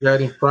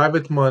getting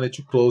private money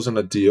to close on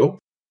a deal.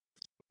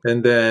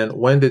 And then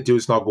when the deal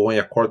is not going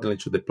accordingly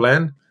to the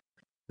plan,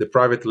 the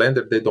private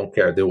lender, they don't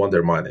care. They want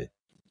their money.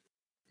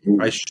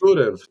 I should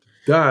have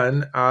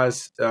done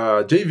as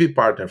a JV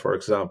partner, for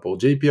example,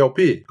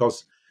 JPLP,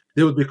 because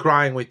they would be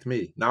crying with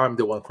me. Now I'm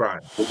the one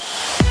crying.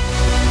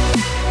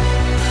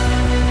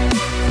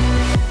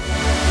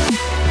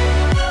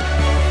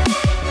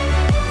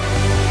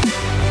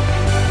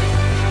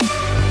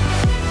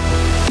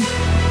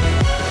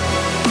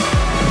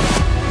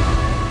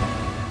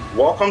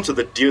 Welcome to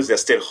the Deals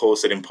Estate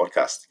Wholesaling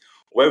Podcast,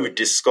 where we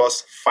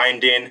discuss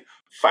finding,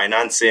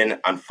 financing,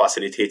 and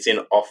facilitating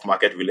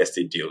off-market real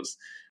estate deals.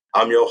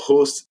 I'm your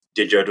host,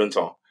 Deji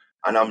Odunton,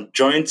 and I'm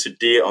joined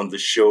today on the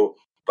show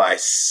by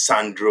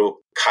Sandro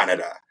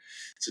Canada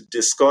to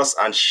discuss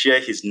and share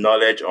his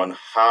knowledge on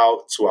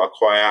how to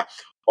acquire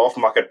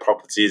off-market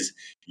properties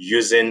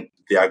using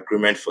the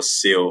agreement for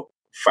sale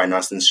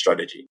financing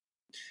strategy.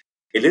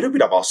 A little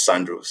bit about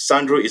Sandro.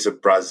 Sandro is a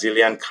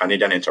Brazilian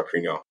Canadian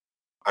entrepreneur,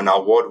 an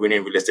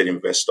award-winning real estate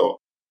investor,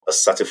 a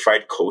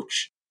certified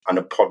coach, and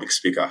a public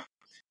speaker.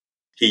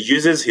 He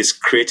uses his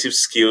creative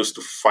skills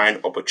to find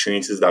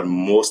opportunities that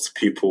most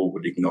people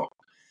would ignore.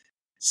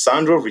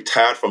 Sandro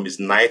retired from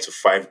his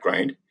 9-to-5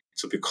 grind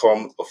to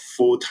become a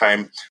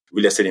full-time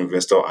real estate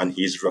investor, and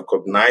he is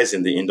recognized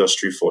in the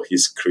industry for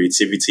his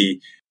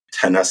creativity,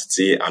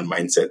 tenacity, and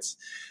mindset.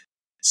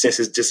 Since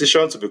his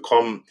decision to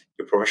become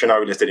a professional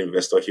real estate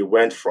investor, he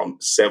went from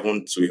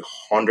 7 to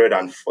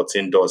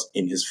 114 doors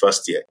in his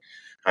first year,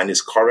 and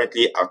is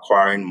currently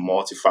acquiring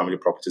multifamily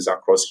properties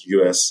across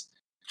US,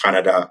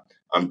 Canada,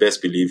 and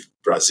best believe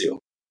Brazil.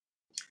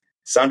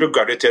 Sandro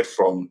graduated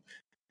from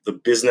the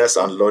business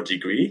and law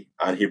degree,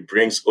 and he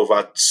brings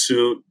over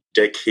 2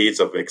 decades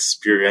of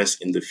experience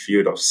in the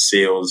field of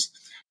sales,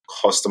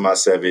 customer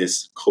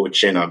service,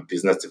 coaching, and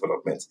business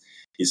development.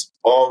 He's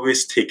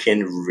always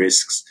taking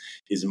risks.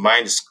 His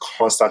mind is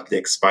constantly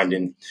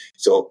expanding.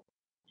 So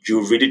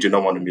you really do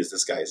not want to miss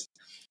this, guys.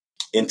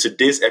 In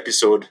today's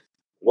episode,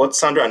 what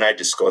Sandro and I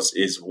discussed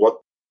is what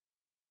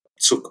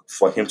took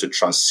for him to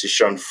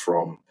transition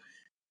from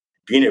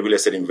being a real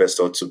estate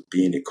investor to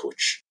being a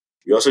coach.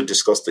 We also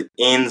discussed the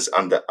ins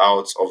and the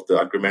outs of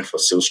the agreement for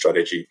sale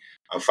strategy.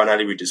 And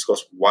finally, we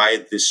discussed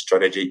why this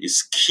strategy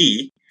is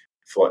key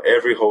for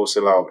every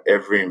wholesaler or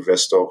every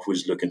investor who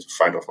is looking to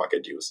find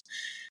off-market deals.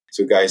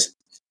 So guys,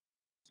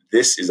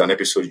 this is an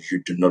episode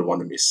you do not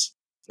want to miss.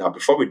 Now,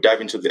 before we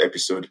dive into the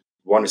episode,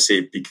 we want to say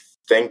a big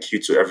thank you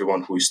to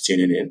everyone who is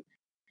tuning in.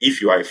 If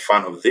you are a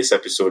fan of this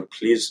episode,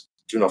 please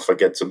do not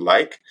forget to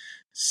like,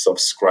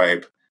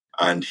 subscribe,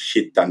 and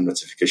hit that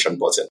notification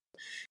button.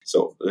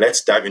 So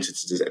let's dive into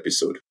today's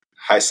episode.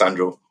 Hi,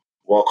 Sandro.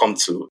 Welcome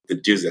to the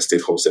Deals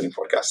Estate Wholesaling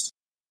Podcast.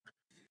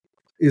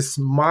 It's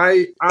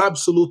my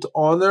absolute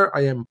honor.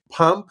 I am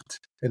pumped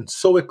and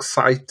so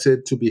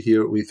excited to be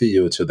here with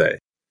you today.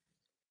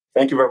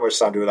 Thank you very much,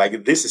 Sandro.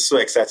 This is so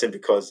exciting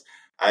because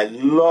I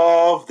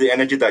love the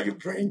energy that you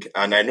bring.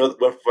 And I know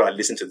that when people are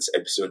listening to this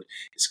episode,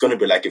 it's going to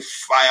be like a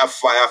fire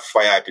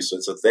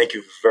episode. So thank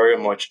you very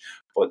much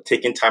for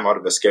taking time out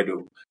of your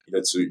schedule,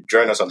 to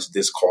join us on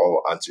today's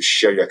call and to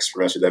share your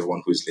experience with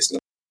everyone who is listening.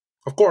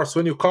 Of course,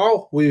 when you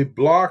call, we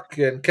block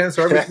and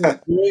cancel everything.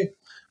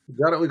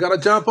 We gotta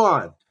jump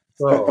on.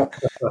 So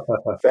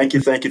Thank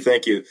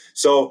you.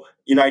 So,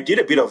 I did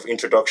a bit of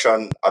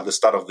introduction at the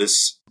start of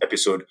this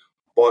episode,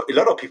 but a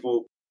lot of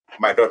people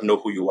might not know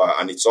who you are,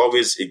 and it's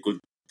always a good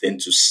thing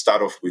to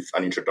start off with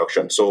an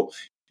introduction. So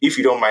if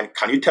you don't mind,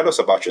 can you tell us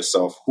about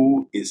yourself?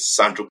 Who is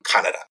Sandro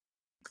Canada?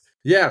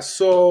 Yeah,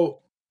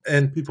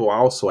 and people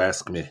also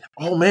ask me,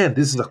 oh man,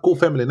 this is a cool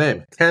family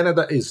name.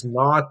 Canada is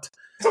not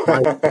my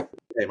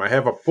name. I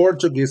have a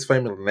Portuguese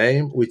family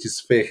name, which is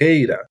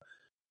Ferreira.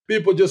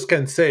 People just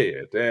can't say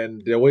it.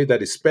 And the way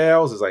that it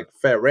spells is like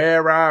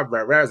Ferreira.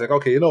 It's like,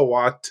 okay, you know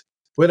what?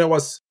 When I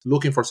was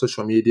looking for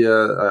social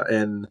media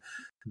and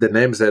the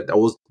names that I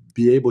would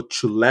be able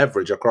to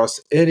leverage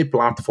across any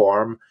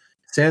platform,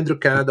 Sandro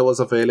Canada was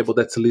available.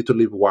 That's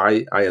literally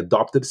why I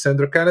adopted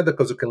Sandro Canada,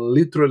 because you can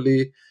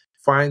literally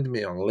find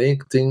me on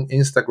LinkedIn,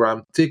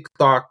 Instagram,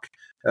 TikTok,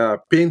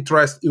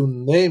 Pinterest, you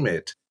name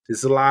it,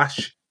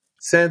 /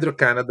 Sandro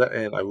Canada,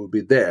 and I will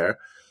be there.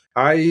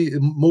 I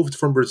moved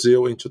from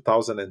Brazil in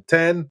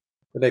 2010.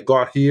 When I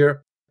got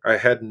here, I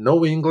had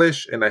no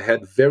English and I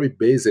had very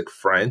basic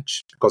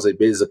French because I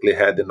basically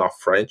had enough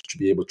French to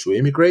be able to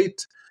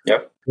immigrate.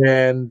 Yep.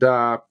 And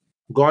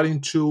got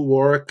into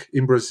work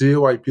in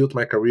Brazil. I built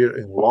my career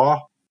in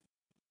law,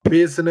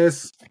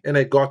 business, and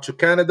I got to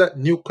Canada.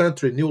 New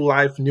country, new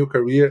life, new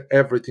career.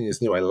 Everything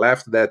is new. I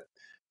left that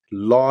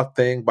law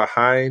thing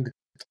behind,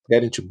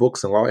 get into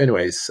books and law.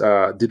 Anyways,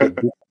 did a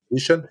good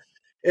position.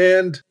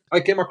 And I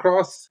came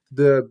across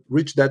the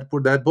Rich Dad Poor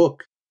Dad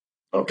book.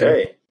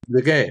 Okay.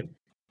 The game.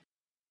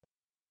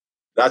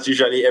 That's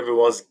usually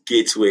everyone's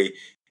gateway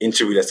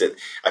into real estate.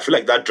 I feel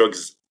like that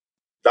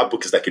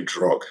book is like a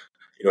drug.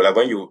 Like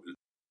when you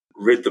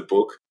read the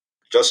book,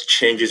 it just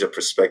changes your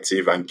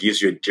perspective and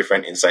gives you a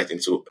different insight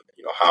into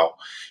how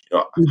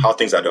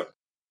things are done.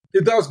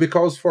 It does,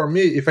 because for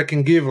me, if I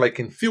can give like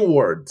in few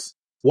words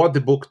what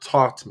the book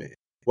taught me,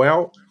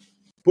 well,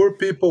 poor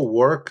people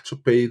work to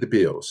pay the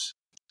bills.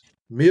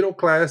 Middle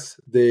class,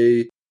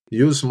 they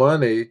use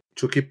money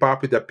to keep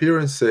up with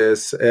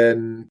appearances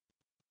and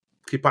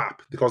keep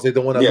up because they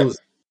don't want to Yeah. lose.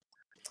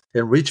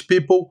 And rich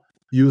people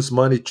use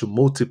money to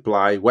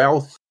multiply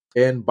wealth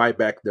and buy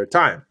back their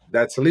time.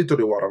 That's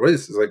literally what it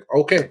is. It's like,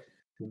 okay,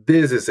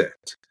 this is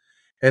it.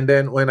 And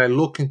then when I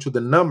look into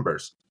the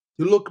numbers,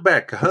 you look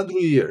back 100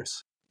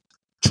 years,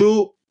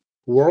 two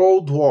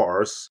world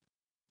wars,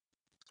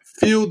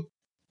 few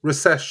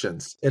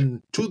recessions,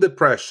 and two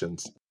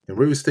depressions, and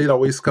real estate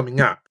always coming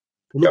up.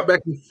 You look Yeah.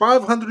 back in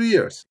 500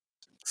 years,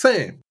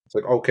 same. It's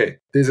like, okay,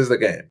 this is the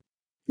game.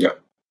 Yeah.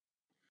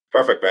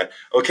 Perfect, man.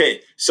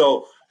 Okay.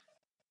 So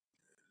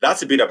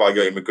that's a bit about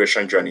your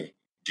immigration journey.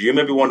 Do you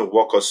maybe want to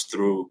walk us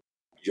through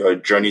your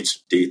journey to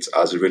date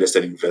as a real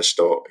estate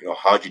investor?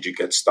 How did you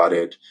get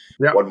started?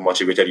 Yeah. What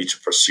motivated you to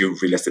pursue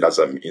real estate as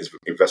an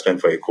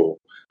investment vehicle?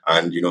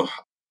 And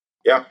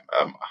yeah,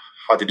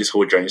 how did this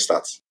whole journey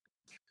start?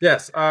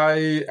 Yes,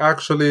 I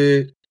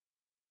actually,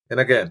 and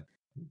again,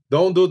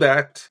 don't do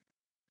that.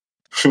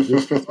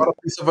 This is not a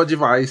piece of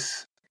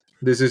advice.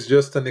 This is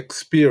just an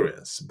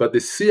experience. But the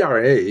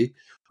CRA,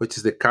 which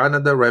is the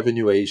Canada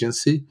Revenue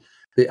Agency,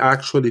 they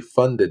actually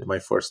funded my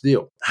first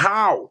deal.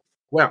 How?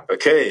 Well,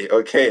 Okay,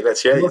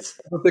 let's hear I was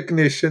it. a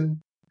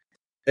technician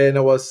and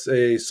I was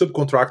a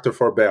subcontractor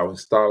for Bell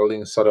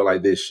installing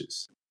satellite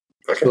dishes.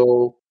 Okay.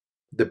 So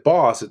the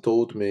boss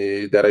told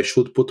me that I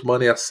should put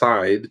money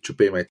aside to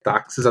pay my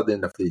taxes at the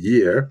end of the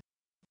year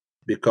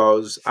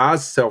because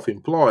as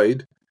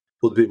self-employed, it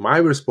would be my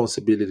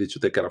responsibility to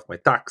take care of my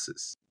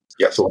taxes.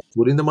 Yes. So I'm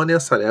putting the money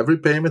aside every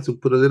payment to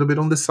put a little bit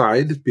on the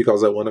side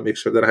because I want to make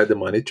sure that I had the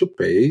money to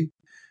pay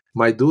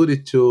my duty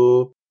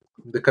to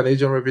the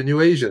Canadian Revenue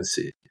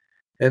Agency.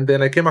 And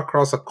then I came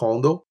across a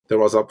condo that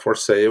was up for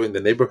sale in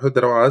the neighborhood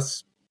that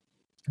was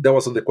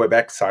on the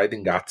Quebec side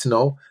in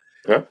Gatineau.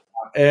 Yeah.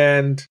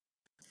 And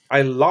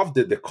I loved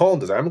it, the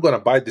condos. I'm going to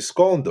buy this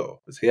condo.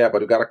 I said, yeah,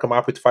 but you got to come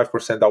up with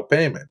 5% down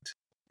payment.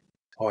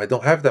 Oh, I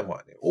don't have the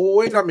money. Oh,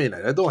 wait a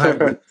minute. I don't have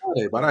the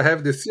money, but I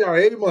have the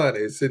CRA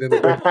money sitting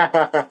in the bank.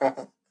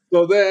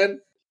 So then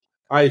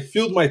I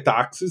filled my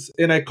taxes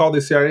and I called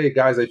the CRA,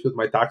 guys, I filled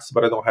my taxes,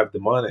 but I don't have the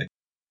money.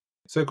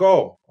 So I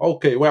go, oh,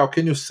 okay, well,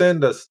 can you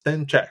send us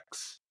 10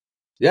 checks?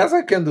 Yes,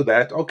 I can do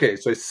that. Okay,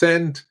 so I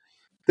sent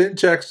 10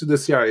 checks to the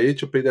CRA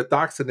to pay the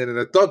tax, and then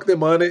I took the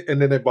money, and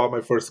then I bought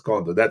my first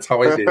condo. That's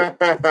how I did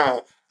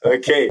it.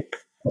 Okay.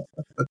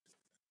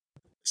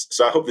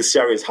 So I hope the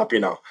CRA is happy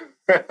now.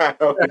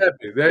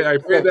 Happy. I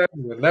paid them,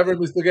 never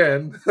missed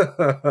again.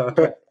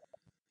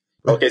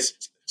 Okay.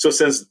 So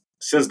since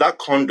that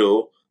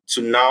condo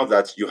to now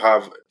that you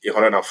have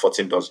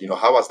 $114,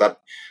 how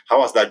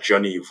has that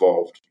journey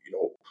evolved?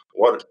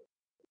 What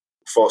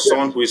for Yeah.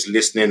 someone who is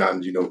listening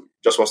and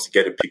just wants to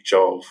get a picture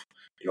of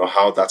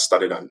how that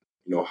started and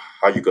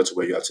how you got to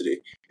where you are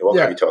today. What can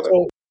Yeah. you tell them?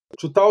 So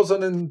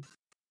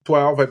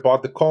 2012, I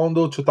bought the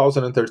condo.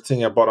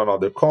 2013, I bought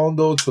another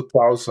condo.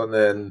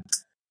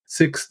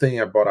 2016,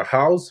 I bought a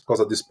house because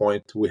at this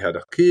point we had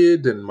a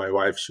kid and my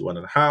wife, she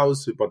wanted a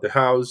house. We bought the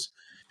house.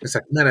 It's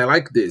like, man, I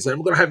like this.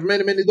 I'm going to have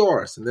many, many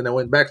doors. And then I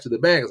went back to the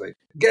bank. I was like,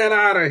 get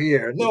out of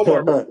here. No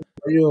more money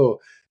for you.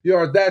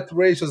 Your debt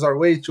ratios are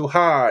way too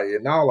high.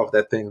 And all of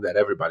that thing that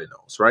everybody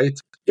knows, right?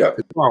 Yeah.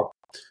 Wow.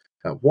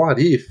 What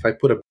if I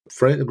put a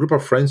group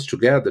of friends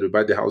together to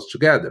buy the house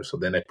together? So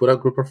then I put a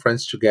group of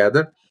friends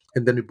together,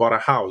 and then we bought a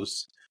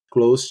house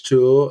close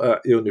to a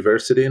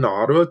university in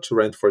Ottawa to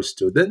rent for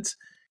students,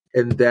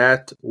 and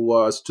that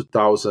was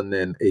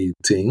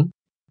 2018.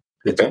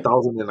 Then Okay.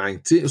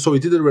 2019, so we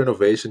did a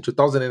renovation.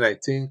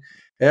 2019,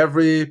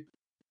 every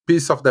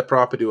piece of the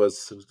property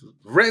was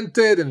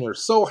rented, and we're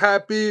so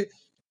happy.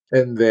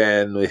 And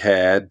then we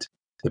had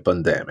the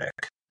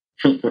pandemic.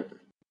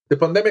 The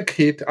pandemic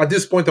hit. At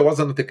this point, I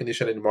wasn't a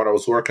technician anymore. I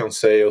was working on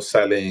sales,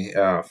 selling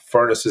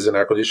furnaces and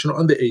air conditioning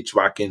on the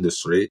HVAC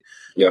industry,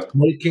 Yeah.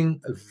 making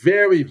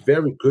very,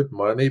 very good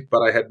money,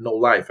 but I had no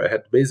life. I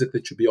had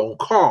basically to be on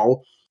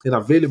call and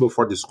available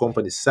for this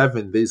company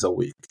 7 days a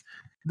week.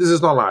 This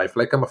is not life.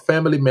 Like, I'm a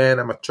family man.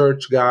 I'm a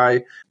church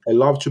guy. I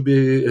love to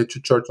be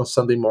to church on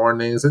Sunday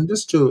mornings and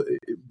just to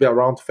be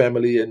around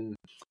family and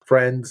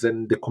friends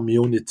and the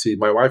community.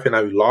 My wife and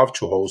I love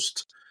to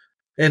host,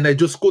 and I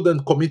just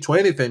couldn't commit to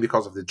anything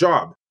because of the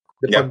job.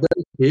 The Yeah.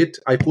 pandemic hit,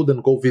 I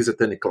couldn't go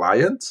visit any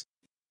clients,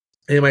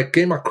 and I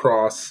came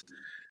across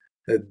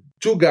uh,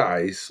 two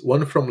guys,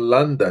 one from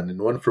London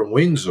and one from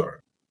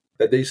Windsor,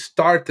 that they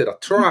started a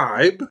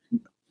tribe,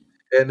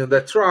 and in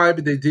that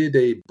tribe they did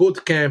a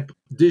boot camp,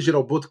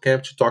 digital boot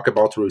camp to talk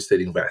about real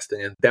estate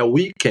investing, and that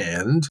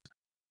weekend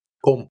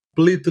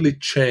completely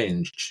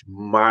changed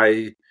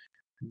my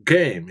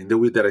game in the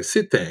way that I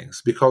see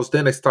things, because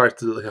then I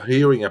started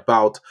hearing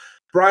about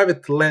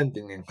private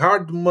lending and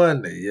hard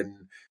money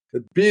and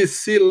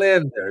BC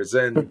lenders,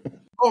 and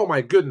oh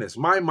my goodness,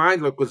 my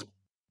mind was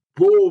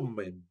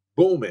booming,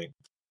 booming.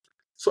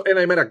 So, and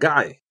I met a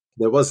guy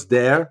that was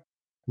there,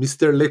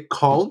 Mr.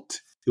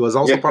 LeConte. He was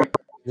also Yeah. part.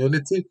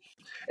 community.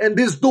 And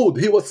this dude,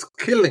 he was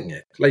killing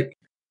it, like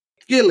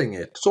killing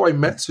it. So I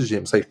messaged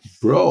him, like,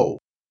 bro,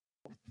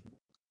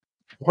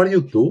 what are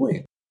you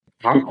doing?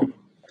 How?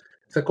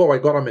 He's like, oh, I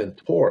got a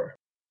mentor.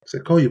 It's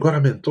like, oh, you got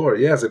a mentor?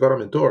 Yes, I got a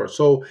mentor.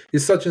 So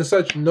it's such and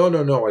such. No,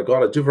 no, no, I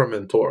got a different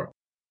mentor.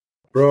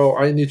 Bro,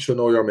 I need to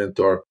know your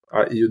mentor.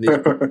 You need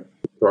to know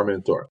your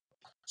mentor.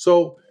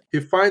 So he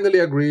finally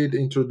agreed,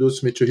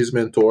 introduced me to his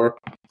mentor.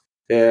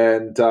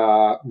 And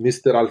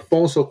Mr.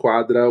 Alfonso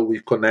Quadra, we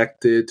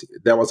connected.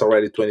 That was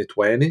already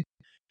 2020.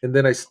 And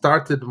then I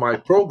started my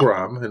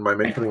program and my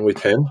mentoring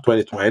with him,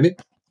 2020.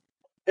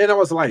 And I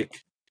was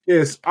like,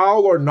 it's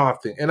all or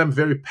nothing. And I'm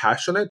very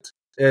passionate.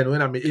 And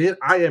when I'm in,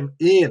 I am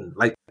in,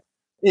 like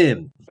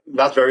in.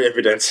 That's very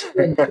evident.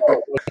 And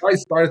so I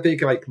started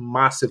taking like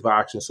massive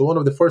action. So one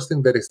of the first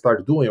things that I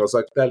started doing was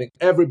like telling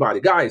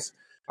everybody, guys,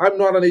 I'm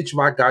not an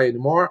HVAC guy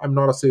anymore. I'm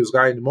not a sales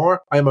guy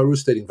anymore. I'm a real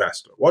estate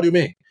investor. What do you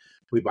mean?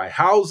 We buy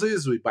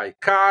houses, we buy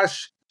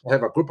cash. I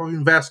have a group of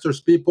investors,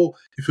 people.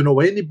 If you know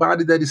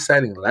anybody that is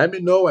selling, let me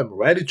know. I'm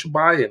ready to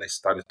buy. And I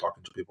started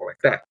talking to people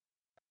like that,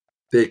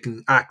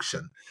 taking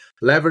action,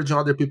 leveraging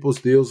other people's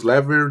deals,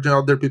 leveraging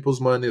other people's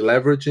money,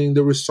 leveraging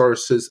the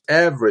resources,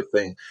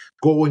 everything,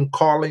 going,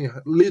 calling,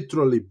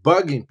 literally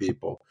bugging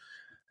people.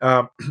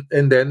 Um,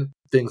 and then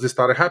things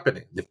started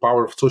happening, the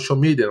power of social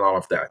media and all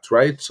of that,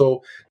 right?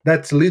 So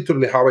that's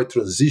literally how I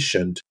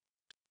transitioned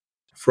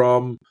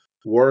from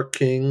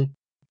working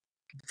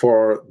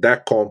for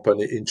that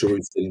company into real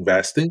estate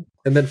investing.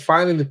 And then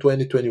finally in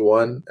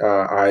 2021,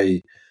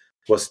 I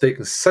was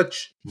taking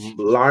such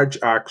large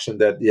action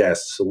that,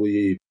 yes,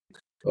 we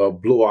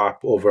blew up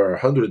over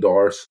 100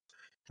 doors.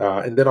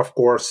 And then, of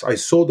course, I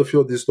sold a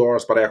few of these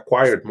doors, but I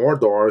acquired more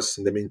doors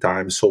in the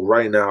meantime. So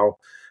right now,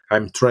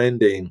 I'm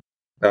trending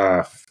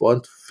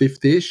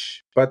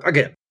 150-ish. But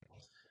again,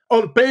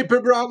 on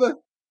paper, brother,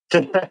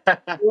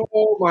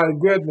 oh my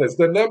goodness,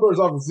 the numbers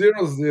of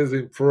zeros is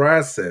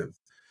impressive,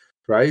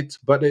 right?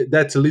 But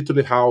that's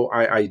literally how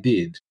I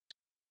did.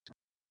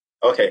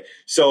 Okay,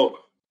 so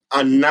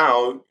and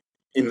now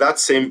in that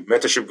same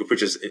mentorship group,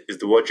 which is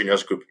the World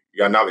Juniors group,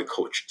 you are now a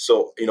coach.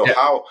 So Yeah.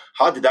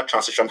 how did that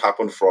transition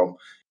happen from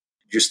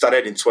you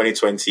started in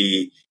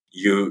 2020,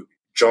 you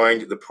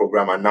joined the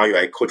program, and now you're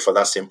a coach for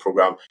that same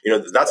program?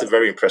 That's a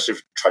very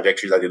impressive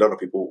trajectory that a lot of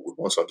people would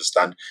want to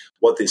understand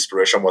what the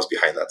inspiration was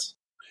behind that.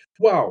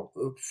 Well,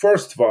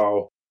 first of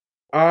all,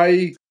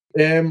 I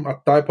am a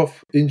type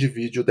of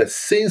individual that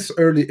since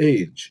early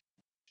age,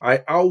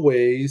 I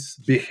always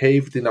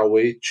behaved in a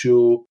way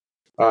to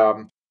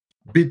um,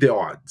 beat the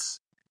odds,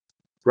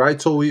 right?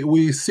 So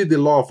we see the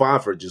law of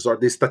averages or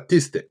the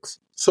statistics.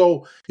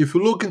 So if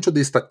you look into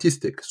the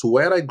statistics,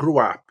 where I grew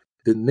up,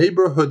 the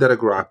neighborhood that I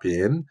grew up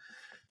in,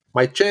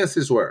 my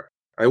chances were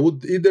I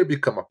would either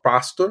become a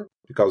pastor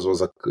because I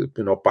was a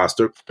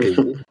pastor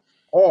kid,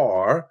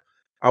 or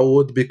I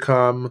would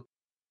become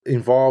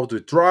involved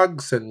with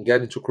drugs and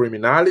get into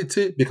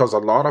criminality because a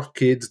lot of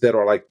kids that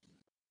are like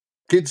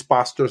kids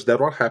pastors, that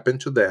what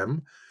happened to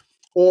them,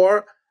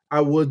 or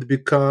I would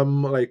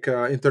become like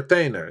an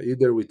entertainer,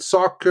 either with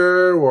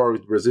soccer or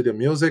with Brazilian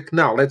music.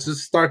 Now let's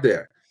just start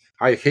there.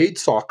 I hate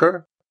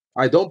soccer.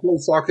 I don't play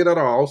soccer at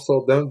all,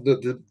 so then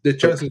the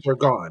chances are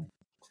gone.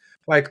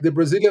 Like the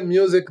Brazilian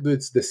music,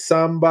 it's the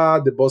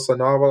samba, the bossa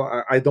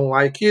nova. I don't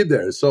like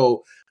either.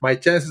 So my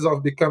chances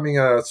of becoming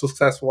a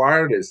successful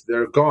artist,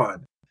 they're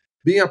gone.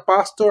 Being a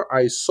pastor,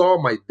 I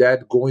saw my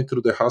dad going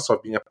through the hustle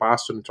of being a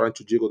pastor and trying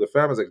to jiggle the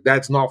family. I was like,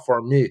 that's not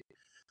for me.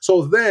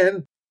 So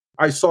then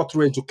I saw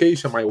through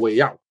education my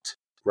way out,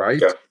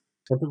 right? Yeah.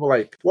 And people are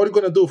like, what are you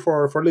going to do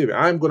for a living?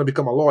 I'm going to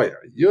become a lawyer.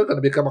 You're going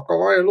to become a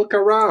lawyer? Look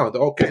around.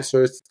 Okay,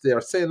 so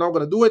they're saying I'm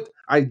going to do it.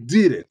 I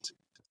did it,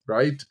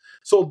 right?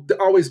 So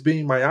always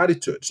being my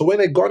attitude. So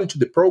when I got into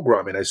the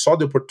program and I saw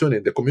the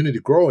opportunity, the community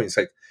growing, it's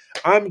like,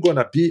 I'm going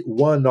to be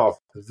one of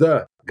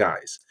the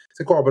guys. It's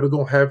like, oh, but I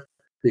don't have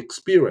the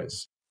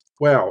experience.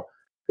 Well,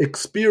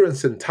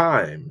 experience and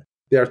time,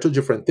 they are two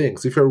different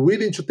things. If you're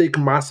willing to take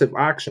massive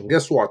action,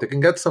 guess what? You can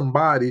get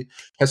somebody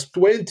has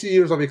 20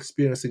 years of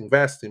experience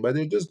investing, but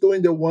they're just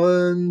doing the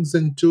ones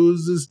and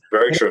twos.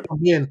 Very And true.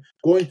 again,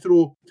 going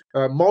through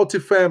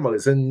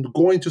multi-families and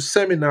going to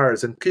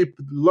seminars and keep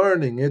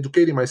learning,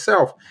 educating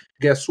myself.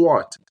 Guess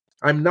what?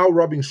 I'm now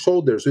rubbing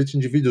shoulders with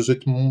individuals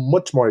with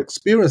much more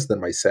experience than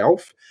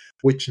myself,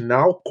 which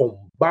now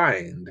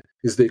combined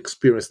is the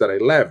experience that I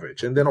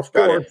leverage. And then, of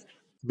Got course, it.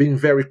 being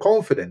very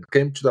confident,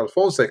 came to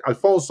Alfonso, like,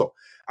 Alfonso,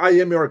 I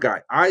am your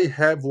guy. I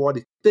have what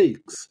it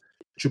takes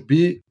to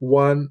be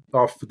one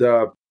of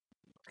the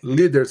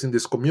leaders in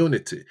this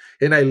community.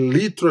 And I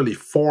literally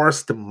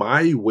forced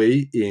my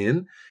way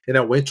in and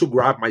I went to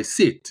grab my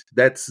seat.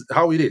 That's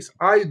how it is.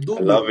 I do I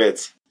believe love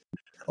it.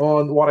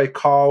 on what I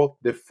call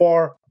the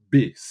 4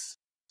 Bs.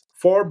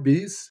 4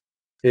 Bs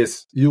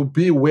is you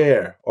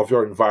beware of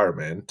your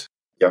environment,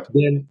 Yeah.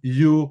 then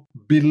you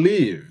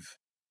believe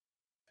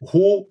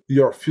who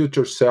your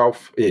future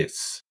self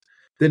is.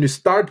 Then you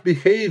start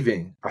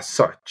behaving as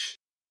such,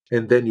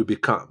 and then you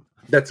become.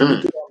 That's Mm.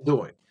 literally what I'm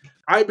doing.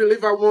 I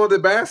believe I'm one of the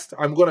best.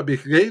 I'm going to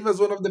behave as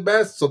one of the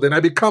best. So then I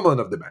become one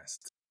of the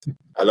best.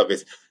 I love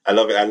it. I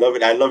love it. I love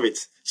it. I love it.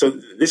 So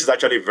this is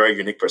actually a very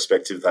unique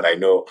perspective that I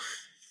know.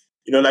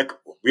 Like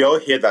we all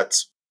hear that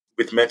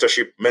with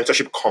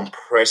mentorship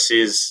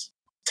compresses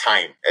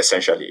time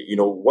essentially.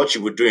 What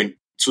you would do in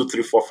 2,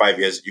 3, 4, 5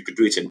 years, you could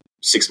do it in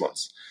 6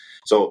 months.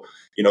 So,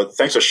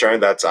 thanks for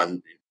sharing that,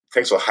 and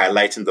thanks for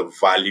highlighting the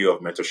value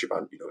of mentorship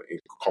and,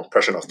 a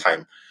compression of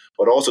time,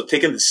 but also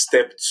taking the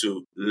step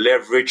to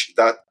leverage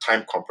that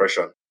time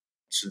compression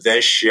to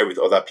then share with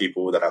other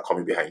people that are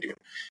coming behind you.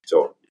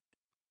 So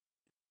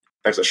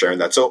thanks for sharing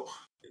that. So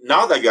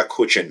now that you are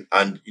coaching,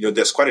 and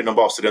there's quite a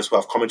number of students who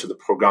have come into the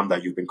program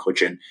that you've been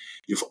coaching,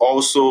 you've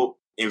also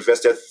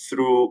invested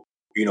through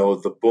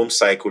the boom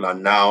cycle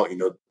and now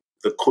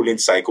the cooling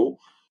cycle.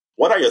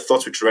 What are your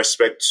thoughts with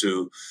respect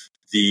to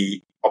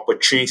the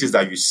opportunities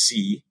that you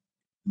see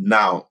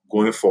now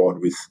going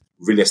forward with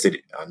real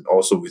estate and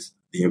also with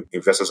the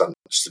investors and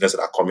students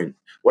that are coming?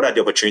 What are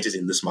the opportunities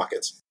in this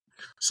market?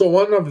 So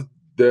one of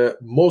the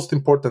most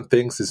important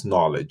things is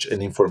knowledge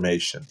and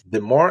information.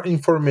 The more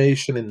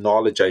information and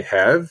knowledge I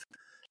have,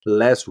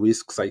 less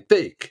risks I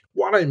take.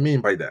 What I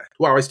mean by that?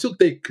 Well, I still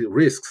take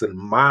risks and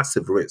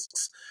massive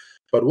risks.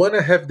 But when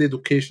I have the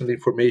education, the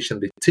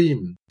information, the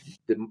team,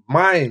 the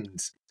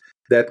mind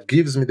that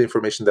gives me the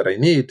information that I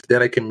need,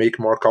 then I can make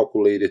more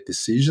calculated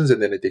decisions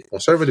and then I take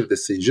conservative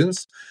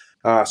decisions.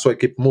 So I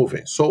keep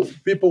moving. So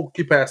people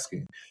keep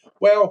asking,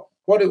 well,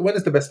 when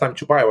is the best time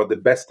to buy? Well, the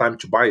best time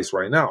to buy is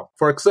right now.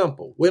 For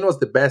example, when was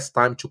the best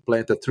time to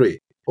plant a tree?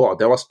 Well,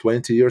 that was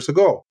 20 years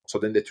ago. So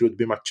then the tree would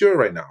be mature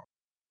right now.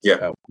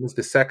 Yeah. When's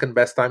the second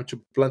best time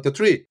to plant a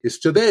tree? It's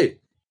today.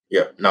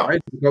 Yeah. Now.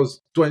 Right?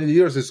 Because 20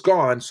 years is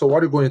gone. So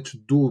what are you going to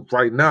do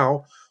right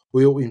now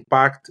will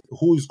impact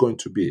who is going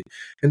to be.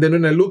 And then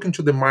when I look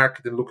into the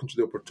market and look into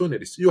the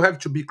opportunities, you have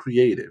to be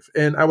creative.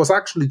 And I was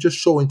actually just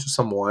showing to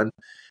someone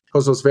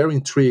because I was very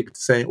intrigued,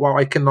 saying, well,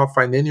 I cannot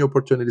find any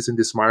opportunities in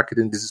this market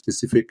in this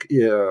specific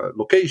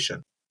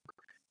location.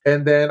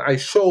 And then I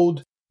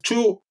showed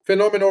two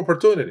phenomenal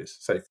opportunities.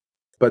 Say,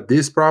 but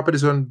these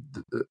properties are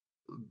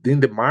in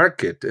the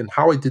market, and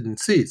how I didn't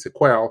see it. Say,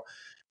 well,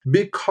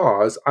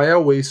 because I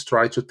always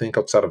try to think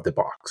outside of the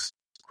box,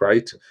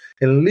 right?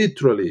 And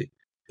literally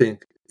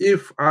think,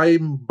 if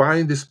I'm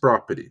buying this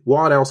property,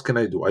 what else can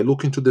I do? I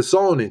look into the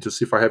zoning to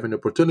see if I have any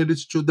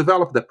opportunities to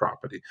develop the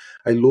property.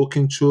 I look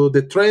into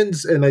the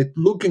trends and I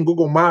look in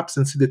Google Maps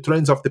and see the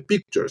trends of the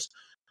pictures.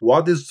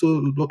 What does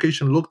the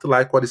location look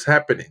like? What is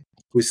happening?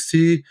 We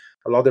see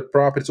a lot of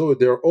properties, oh,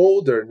 they're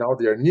older, now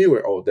they're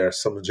newer. Oh, there's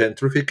some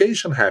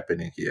gentrification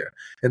happening here.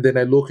 And then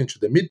I look into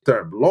the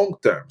midterm, long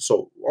term.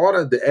 So what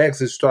are the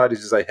exit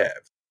strategies I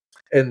have?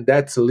 And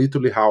that's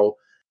literally how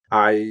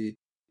I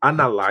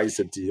analyze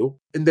a deal.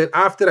 And then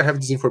after I have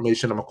this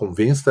information, I'm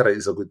convinced that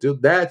it's a good deal.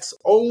 That's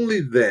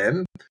only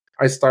then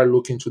I start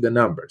looking to the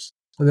numbers.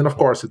 And then, of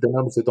course, if the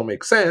numbers that don't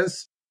make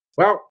sense,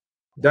 well,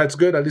 that's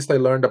good. At least I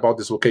learned about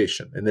this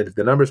location. And then if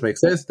the numbers make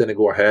sense, then I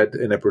go ahead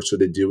and I pursue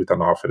the deal with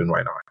an offer, and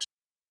why not?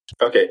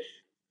 Okay.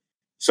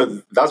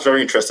 So that's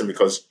very interesting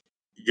because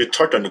you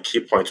touched on the key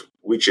point,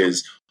 which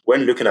is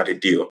when looking at a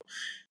deal,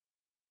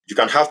 you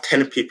can have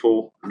 10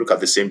 people look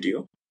at the same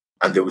deal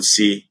and they would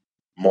see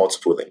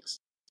multiple things.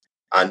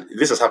 And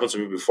this has happened to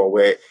me before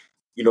where,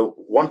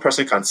 one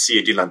person can see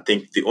a deal and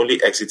think the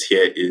only exit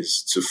here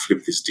is to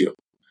flip this deal.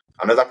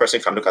 Another person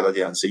can look at that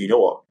deal and say, you know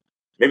what?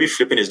 Maybe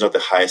flipping is not the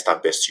highest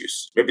and best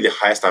use. Maybe the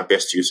highest and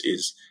best use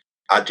is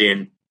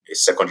adding a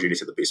second unit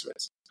to the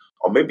basement.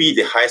 Or maybe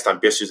the highest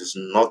and best use is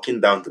knocking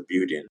down the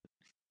building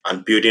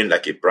and building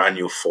like a brand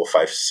new 4,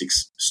 5,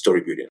 6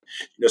 story building.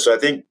 So I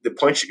think the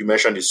point you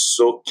mentioned is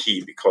so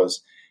key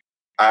because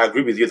I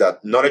agree with you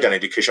that knowledge and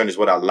education is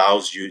what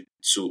allows you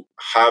to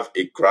have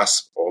a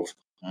grasp of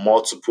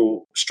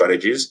multiple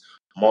strategies,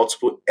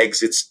 multiple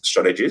exit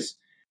strategies,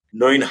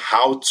 knowing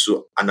how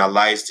to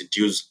analyze the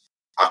deals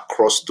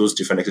across those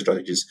different exit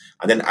strategies,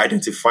 and then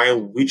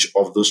identifying which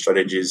of those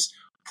strategies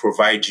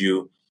provide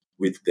you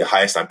with the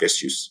highest and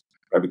best use.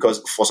 Right?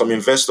 Because for some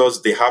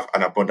investors, they have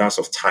an abundance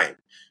of time.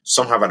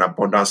 Some have an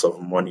abundance of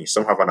money.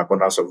 Some have an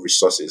abundance of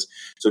resources.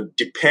 So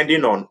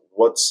depending on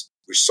what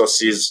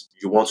resources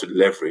you want to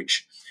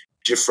leverage,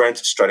 different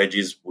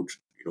strategies would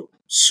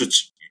suit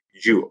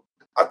you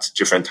at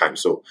different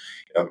times. So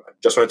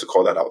just wanted to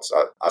call that out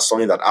as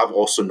something that I've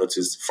also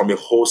noticed from a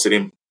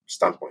wholesaling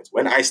standpoint.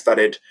 When I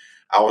started,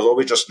 I was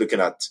always just looking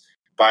at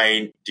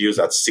buying deals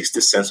at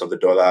 60 cents on the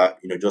dollar,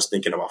 just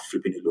thinking about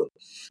flipping a loan.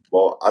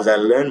 Well, as I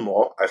learn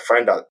more, I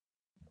find that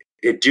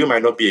a deal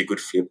might not be a good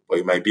flip, but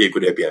it might be a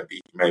good Airbnb.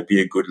 It might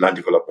be a good land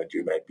development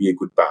deal. It might be a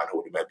good buy and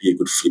hold. It might be a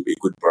good flip, a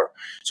good burn.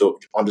 So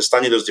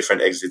understanding those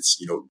different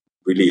exits,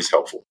 really is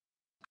helpful.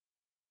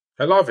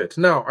 I love it.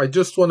 Now, I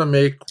just want to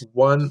make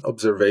one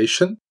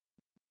observation.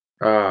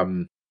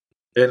 And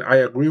I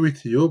agree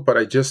with you, but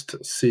I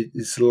just see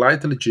it's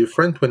slightly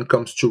different when it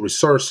comes to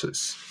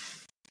resources.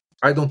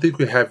 I don't think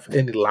we have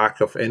any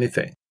lack of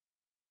anything.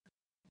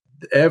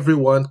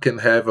 everyone can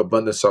have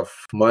abundance of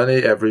money,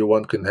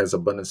 everyone can has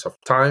abundance of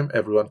time,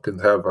 everyone can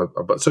have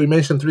so you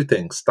mentioned three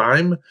things: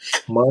 time,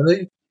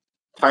 money,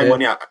 Time, and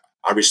money, and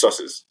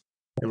resources.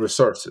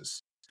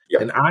 resources.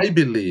 Yeah, And I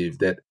believe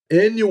that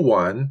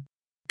anyone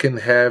can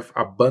have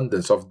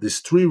abundance of these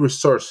three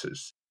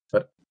resources,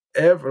 but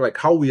like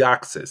how we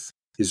access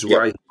is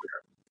yeah,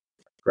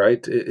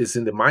 right? Is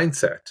in the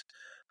mindset.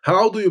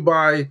 How do you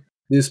buy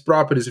these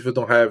properties if you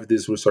don't have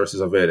these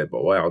resources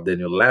available? Well, then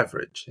you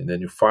leverage and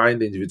then you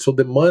find the individual. So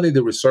the money,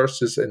 the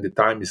resources, and the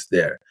time is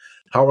there.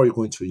 How are you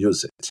going to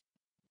use it?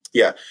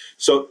 yeah.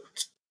 So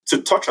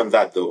to touch on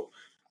that though,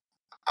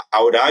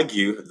 I would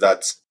argue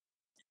that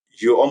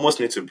you almost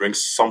need to bring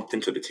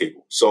something to the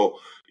table. So,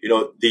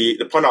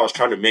 the point I was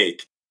trying to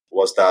make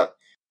was that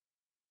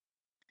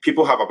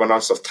people have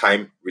abundance of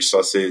time,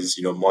 resources,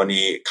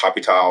 money,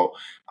 capital,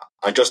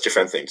 and just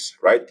different things,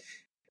 right?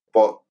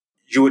 But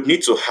you would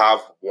need to have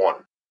one,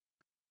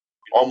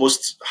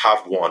 almost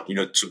have one,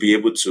 to be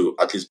able to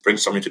at least bring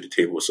something to the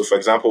table. So, for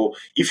example,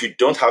 if you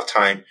don't have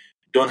time,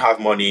 don't have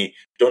money,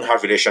 don't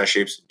have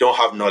relationships, don't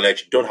have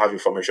knowledge, don't have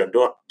information,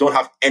 don't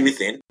have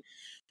anything,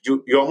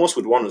 you almost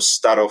would want to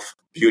start off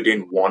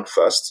building one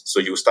first. So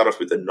you start off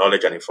with the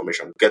knowledge and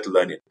information, get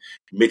learning,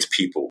 meet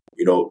people,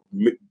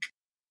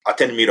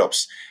 attend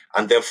meetups.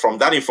 And then from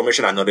that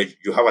information and knowledge,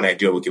 you have an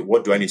idea, okay,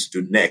 what do I need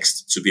to do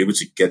next to be able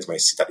to get my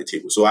seat at the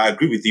table? So I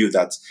agree with you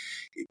that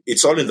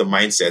it's all in the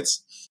mindset,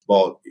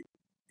 but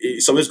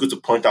it's always good to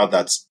point out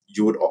that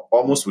you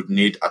would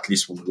need at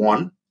least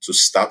one to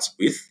start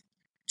with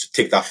to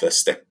take that first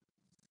step.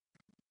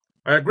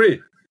 I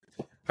agree.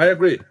 I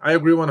agree. I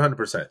agree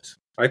 100%.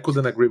 I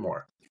couldn't agree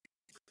more.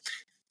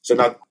 So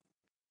now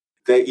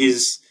there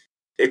is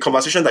a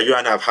conversation that you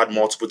and I have had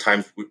multiple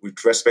times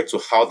with respect to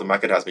how the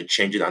market has been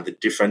changing and the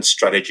different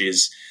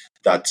strategies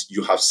that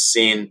you have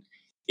seen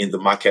in the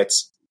market.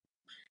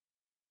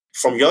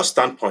 From your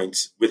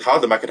standpoint, with how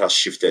the market has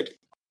shifted,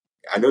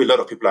 I know a lot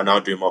of people are now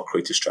doing more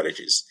creative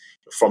strategies.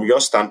 From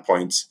your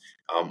standpoint,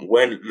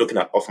 when looking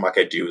at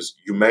off-market deals,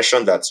 you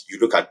mentioned that you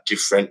look at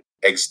different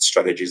exit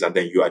strategies and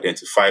then you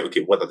identify,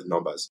 okay, what are the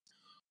numbers?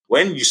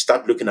 When you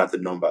start looking at the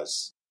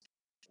numbers,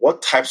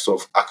 what types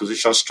of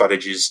acquisition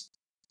strategies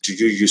do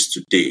you use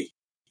today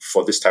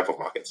for this type of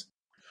market?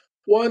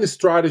 One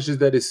strategy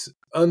that is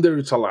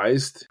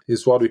underutilized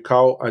is what we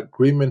call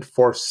agreement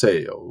for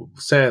sale.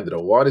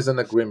 Sandro, what is an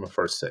agreement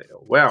for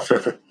sale? Well,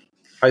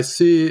 I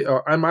see,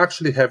 I'm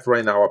actually have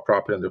right now a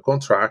property under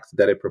contract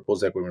that I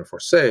propose agreement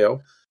for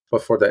sale,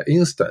 but for that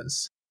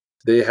instance,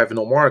 they have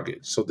no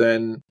mortgage. So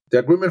then the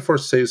agreement for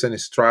sale is a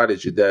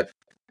strategy that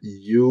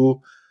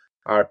you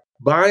are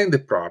buying the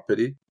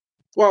property,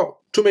 well,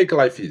 to make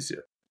life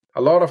easier.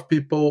 A lot of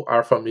people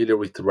are familiar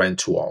with rent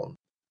to own.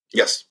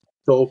 Yes.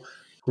 So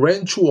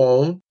rent to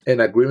own and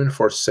agreement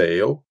for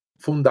sale,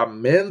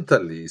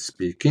 fundamentally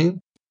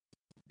speaking,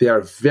 they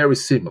are very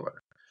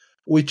similar,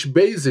 which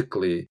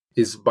basically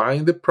is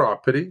buying the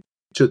property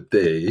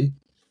today,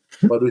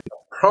 but with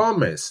a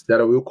promise that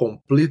I will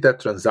complete that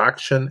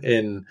transaction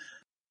in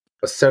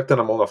a certain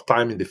amount of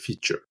time in the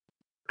future.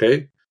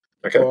 Okay?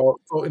 Okay.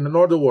 So in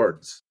other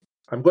words,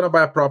 I'm going to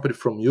buy a property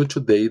from you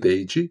today,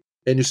 Deiji,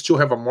 and you still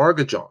have a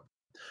mortgage on.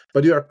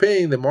 But you are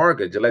paying the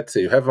mortgage. Let's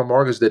say you have a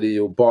mortgage that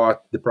you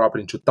bought the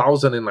property in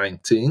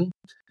 2019,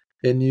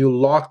 and you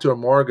locked your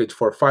mortgage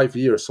for 5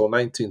 years. So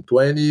 19,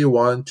 20,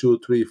 1, 2,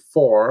 3,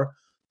 4.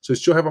 So you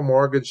still have a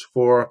mortgage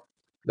for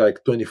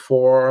like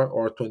 24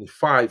 or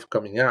 25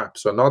 coming up.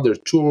 So another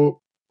 2.5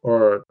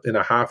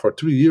 or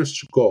 3 years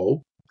to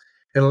go.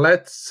 And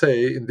let's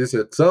say in this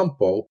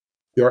example,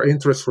 your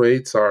interest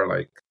rates are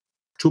like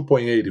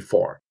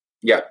 2.84.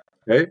 Yeah.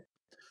 Okay.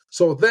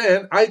 So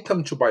then I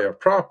come to buy your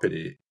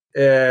property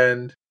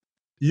and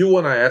you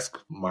want to ask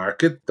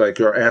market, like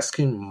you're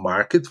asking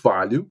market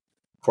value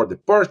for the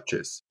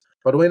purchase.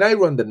 But when I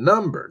run the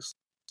numbers,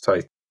 it's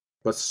like,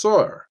 but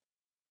sir,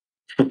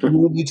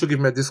 you need to give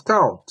me a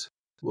discount.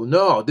 Well,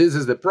 no, this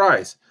is the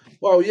price.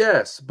 Well,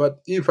 yes,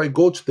 but if I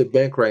go to the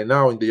bank right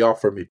now and they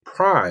offer me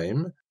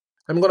prime,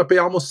 I'm going to pay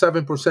almost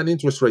 7%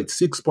 interest rate,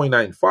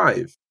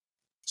 6.95.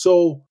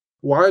 So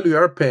while you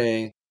are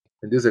paying,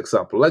 in this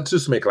example, let's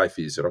just make life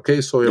easier,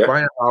 okay? So you're Yeah.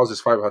 buying a house is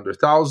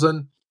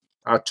 500,000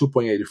 at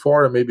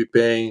 2.84 and maybe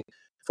paying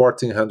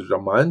 1,400 a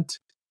month.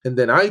 And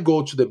then I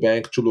go to the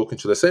bank to look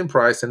into the same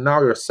price, and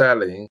now you're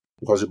selling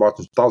because you bought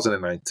in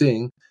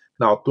 2019.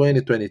 Now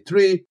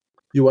 2023,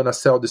 you want to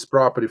sell this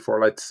property for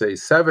let's say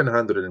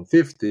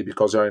 750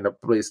 because you're in a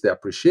place that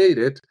appreciate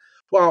it.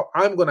 Well,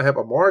 I'm going to have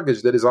a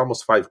mortgage that is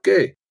almost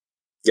 5K.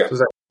 Yeah.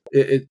 So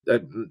it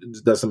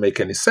doesn't make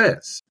any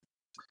sense.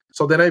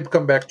 So then I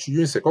come back to you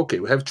and say, okay,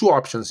 we have two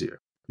options here.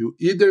 You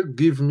either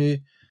give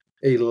me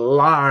a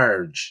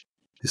large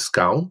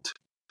discount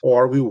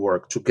or we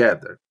work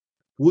together.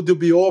 Would you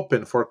be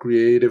open for a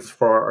creative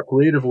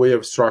way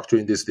of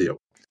structuring this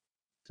deal?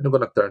 And you're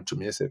going to turn to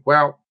me and say,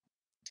 well,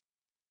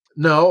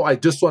 no, I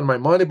just want my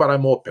money, but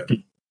I'm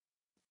open.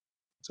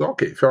 So,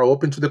 okay, if you're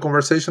open to the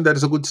conversation, that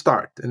is a good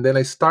start. And then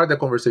I start the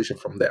conversation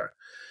from there.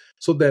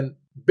 So then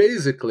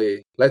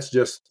basically, let's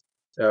just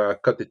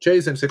cut the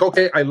chase and say,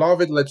 okay, I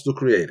love it, let's do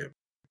creative.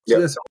 So Yep.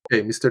 then say,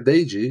 okay, Mr.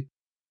 Deji,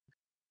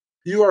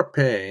 you are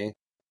paying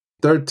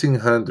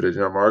 1,300 in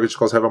your mortgage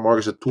because I have a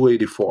mortgage at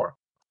 284.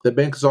 The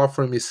bank is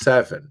offering me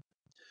 7.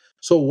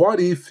 So what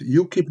if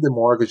you keep the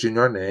mortgage in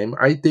your name?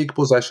 I take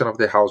possession of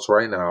the house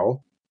right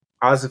now,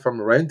 as if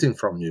I'm renting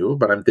from you,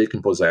 but I'm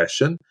taking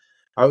possession.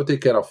 I will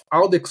take care of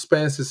all the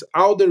expenses,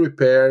 all the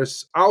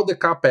repairs, all the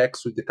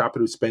capex with the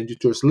capital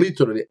expenditures,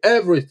 literally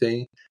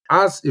everything,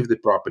 as if the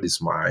property is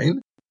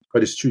mine,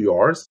 but it's to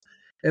yours.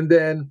 And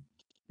then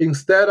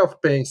instead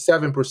of paying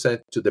 7%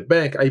 to the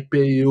bank, I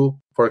pay you,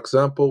 for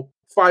example,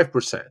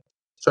 5%.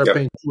 So you're Yep.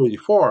 paying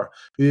 284.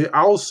 You're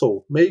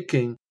also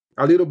making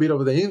a little bit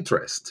of the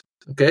interest.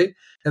 Okay.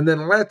 And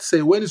then let's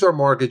say, when is your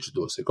mortgage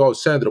due? Say, oh,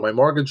 Sandro, my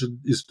mortgage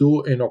is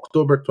due in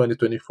October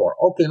 2024.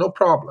 Okay, no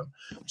problem.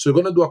 So you're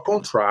going to do a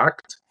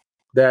contract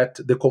that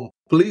the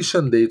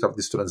completion date of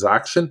this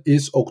transaction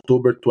is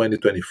October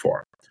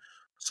 2024.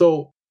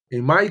 So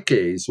in my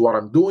case, what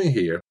I'm doing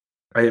here,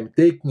 I am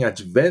taking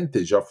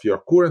advantage of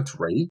your current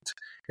rate,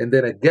 and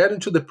then I get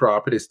into the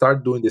property,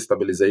 start doing the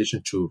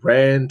stabilization to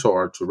rent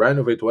or to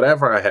renovate,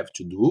 whatever I have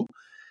to do,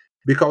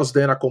 because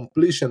then a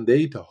completion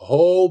date,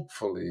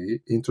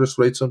 hopefully, interest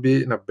rates will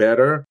be in a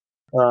better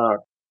uh,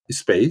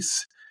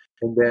 space.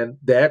 And then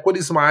the equity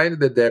is mine,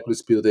 the equity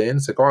is built in.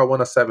 It's like, oh, I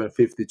want a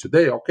 750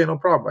 today. Okay, no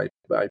problem.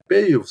 I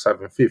pay you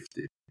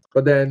 750.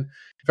 But then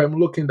if I'm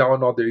looking down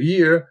another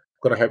year,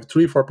 I'm going to have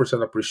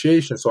 3-4%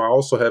 appreciation. So I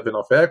also have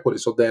enough equity.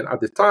 So then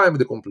at the time of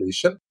the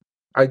completion,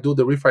 I do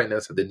the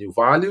refinance at the new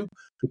value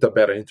with a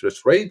better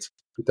interest rate,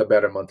 with a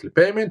better monthly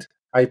payment.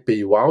 I pay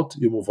you out,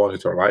 you move on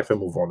with your life, I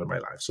move on with my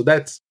life. So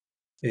that's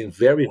in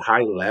very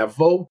high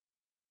level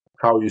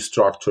how you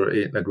structure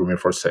an agreement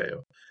for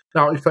sale.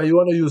 Now, if you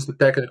want to use the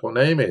technical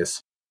name,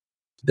 is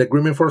the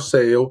agreement for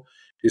sale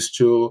is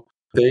to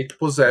take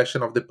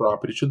possession of the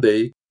property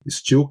today,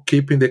 still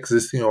keeping the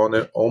existing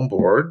owner on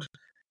board,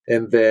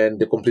 and then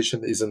the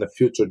completion is in a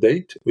future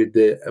date with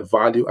the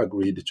value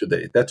agreed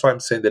today. That's why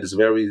I'm saying that it's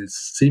very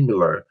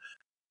similar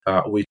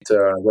with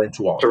rent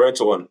to own.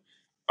 Correct one.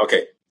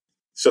 Okay.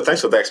 So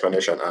thanks for the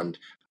explanation. And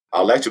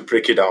I'd like to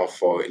break it down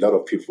for a lot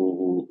of people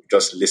who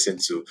just listen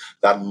to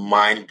that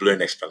mind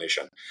blowing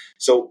explanation.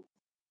 So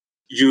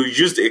you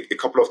used a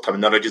couple of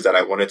terminologies that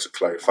I wanted to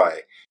clarify,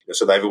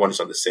 so that everyone is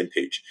on the same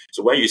page.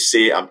 So when you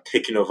say I'm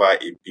taking over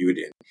a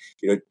building,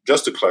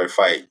 just to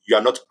clarify, you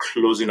are not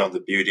closing on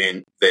the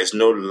building. There's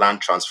no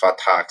land transfer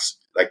tax.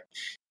 Like,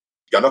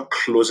 you're not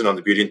closing on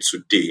the building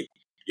today.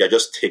 You're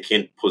just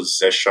taking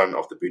possession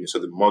of the building. So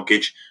the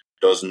mortgage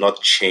does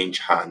not change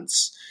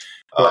hands.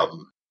 Right.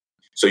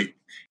 So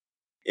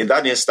in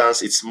that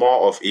instance, it's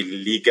more of a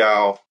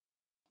legal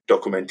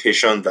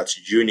documentation that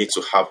you need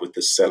to have with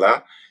the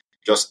seller,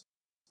 just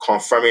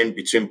confirming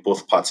between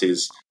both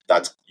parties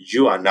that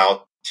you are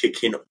now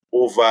taking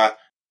over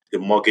the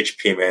mortgage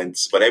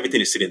payments, but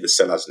everything is still in the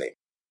seller's name.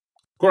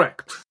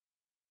 Correct.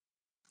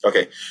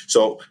 Okay,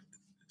 so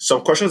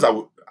some questions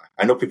that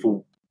I know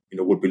people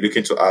would be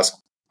looking to ask,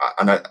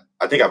 and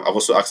I think I've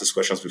also asked these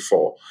questions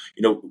before.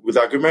 With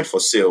the agreement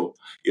for sale,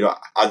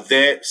 are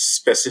there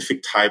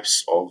specific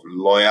types of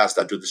lawyers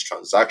that do these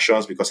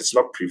transactions, because it's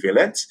not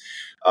prevalent?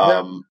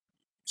 Yeah.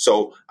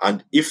 So,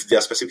 and if there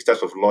are specific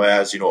types of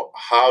lawyers,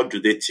 how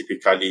do they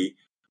typically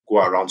go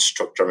around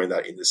structuring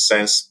that, in the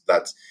sense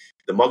that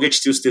the mortgage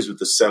still stays with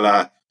the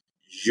seller,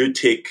 you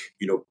take,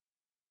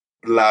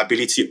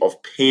 liability of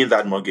paying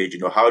that mortgage?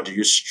 How do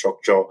you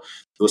structure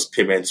those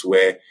payments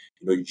where,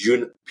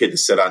 you pay the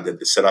seller and then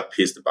the seller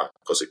pays the bank?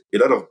 Because a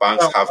lot of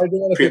banks Well, have... I don't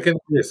want to take any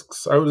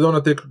risks. I don't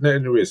want to take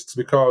any risks,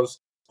 because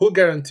who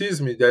guarantees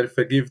me that if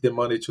I give the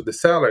money to the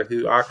seller,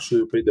 he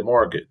actually pay the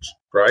mortgage,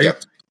 right?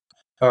 Yep.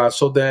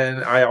 So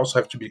then I also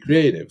have to be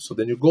creative. So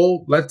then you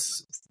go,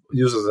 let's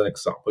use as an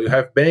example. You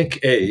have bank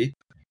A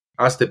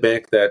as the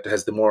bank that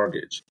has the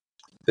mortgage.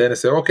 Then I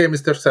say, okay,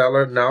 Mr.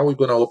 Seller, now we're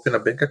going to open a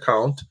bank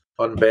account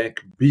on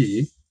bank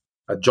B,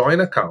 a joint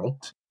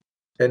account,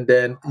 and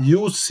then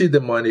you see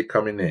the money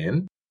coming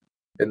in,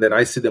 and then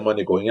I see the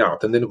money going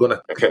out. And then we're going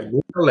to make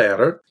a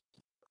letter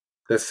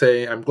that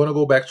say, I'm going to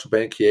go back to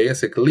bank A and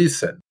say,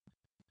 listen,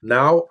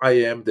 now I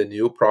am the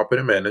new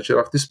property manager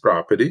of this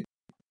property.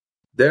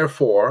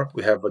 Therefore,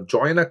 we have a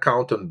joint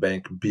account on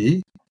bank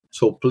B.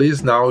 So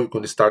please, now you're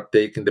going to start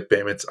taking the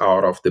payments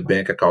out of the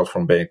bank account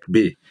from bank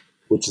B,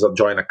 which is a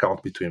joint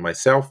account between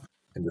myself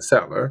and the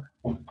seller.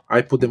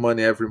 I put the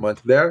money every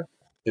month there,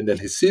 and then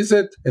he sees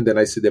it, and then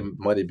I see the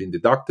money being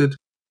deducted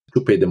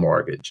to pay the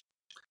mortgage.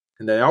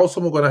 And then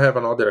also I'm going to have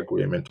another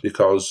agreement,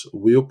 because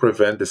we'll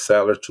prevent the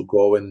seller to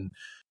go and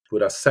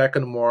put a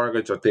second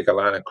mortgage or take a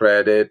line of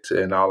credit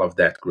and all of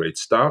that great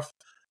stuff.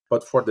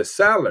 But for the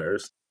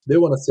sellers, they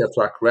want to see a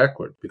track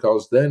record,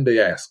 because then they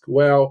ask,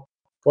 well,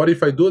 what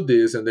if I do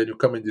this and then you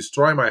come and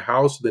destroy my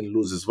house, then it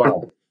loses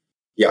value,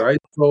 Yeah. right?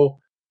 So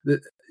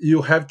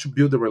you have to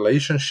build a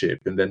relationship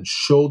and then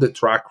show the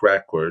track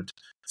record.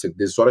 It's like,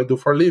 this is what I do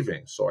for a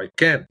living, so I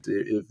can't.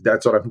 If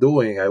that's what I'm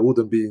doing, I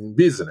wouldn't be in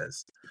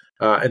business.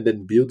 And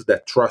then build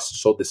that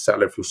trust so the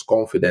seller feels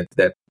confident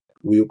that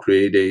we'll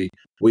create a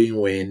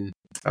win-win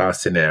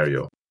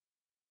scenario.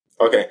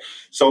 Okay.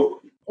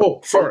 So,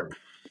 Oh, from sorry.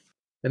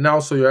 And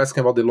also, you're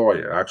asking about the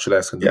lawyer. Actually,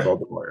 asking yeah. about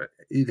the lawyer.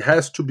 It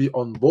has to be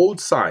on both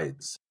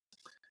sides.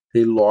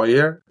 A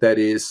lawyer that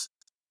is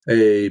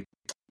a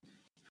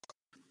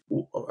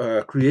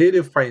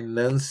creative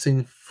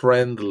financing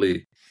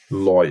friendly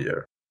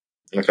lawyer,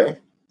 Okay.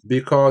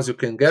 because you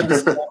can get the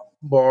staff on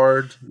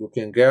board, you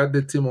can get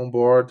the team on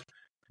board,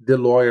 the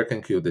lawyer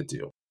can kill the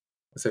deal.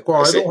 I say, well,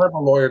 I I see. don't have a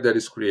lawyer that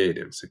is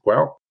creative. I say,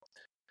 well,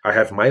 I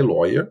have my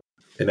lawyer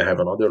and I have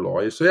another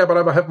lawyer. So yeah, but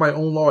I have my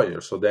own lawyer.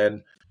 So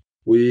then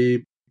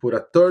we put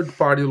a third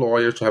party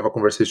lawyer to have a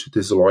conversation with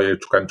this lawyer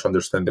to kind of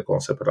understand the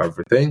concept of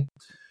everything.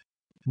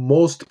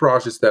 Most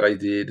projects that I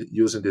did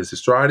using this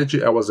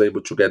strategy, I was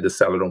able to get the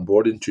seller on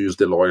board and to use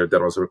the lawyer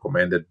that was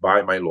recommended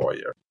by my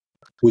lawyer,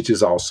 which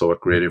is also a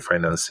creative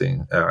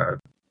financing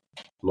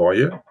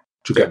lawyer,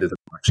 to Yeah. get the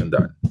transaction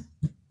done.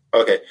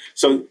 Okay.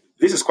 So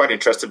this is quite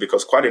interesting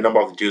because quite a number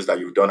of the deals that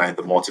you've done are in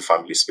the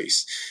multifamily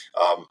space.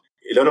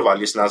 A lot of our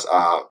listeners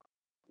are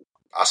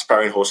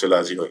aspiring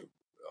wholesalers,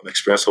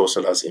 experienced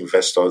wholesalers,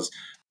 investors.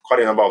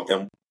 Quite a number of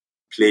them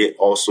play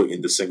also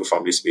in the single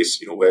family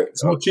space, where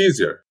It's much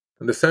easier.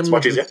 And the it's same,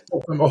 much easier.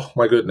 oh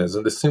my goodness,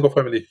 and the single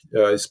family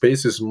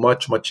space is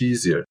much, much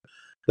easier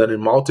than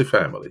in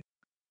multifamily,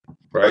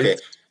 right? Okay.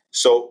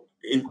 So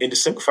in the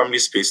single family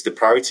space, the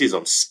priority is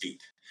on speed.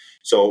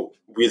 So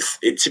with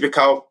a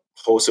typical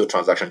wholesale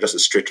transaction, just a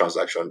straight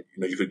transaction,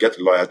 you could get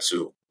a lawyer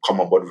to come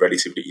on board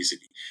relatively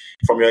easily.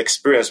 From your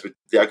experience with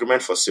the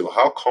agreement for sale,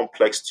 how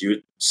complex do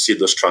you see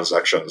those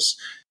transactions?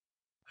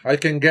 I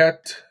can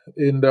get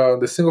in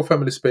the single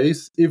family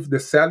space if the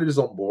seller is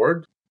on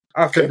board.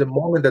 After Okay. the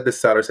moment that the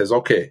seller says,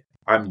 okay,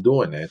 I'm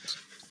doing it,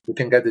 we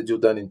can get the deal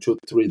done in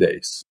 2-3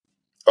 days.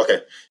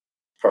 Okay.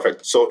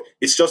 Perfect. So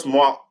it's just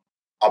more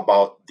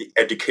about the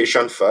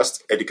education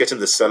first, educating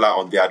the seller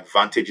on the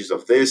advantages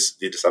of this,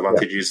 the Yeah.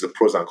 disadvantages, the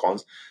pros and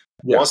cons.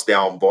 Yeah. Once they're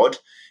on board,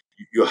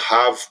 you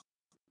have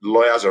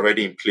lawyers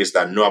already in place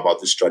that know about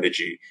the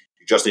strategy.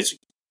 You just need to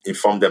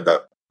inform them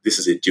that this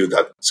is a deal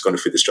that's going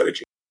to fit the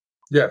strategy.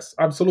 Yes,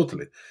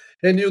 absolutely.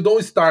 And you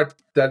don't start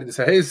that and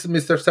say, hey,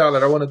 Mr.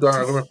 Seller, I want to do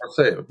an agreement for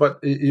sale. But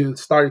you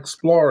start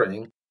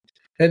exploring,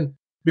 and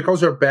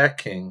because you're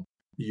backing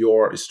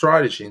your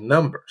strategy in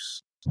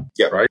numbers,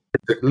 Yeah. right?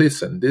 Like,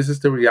 listen, this is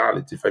the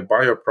reality. If I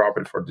buy your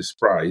property for this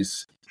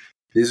price,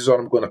 this is what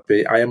I'm going to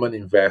pay. I am an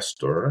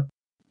investor.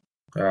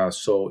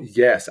 So,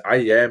 yes, I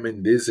am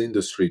in this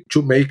industry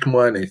to make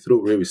money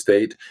through real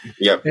estate.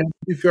 Yeah. And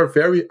if you're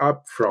very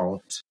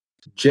upfront,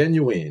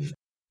 genuine,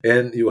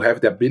 and you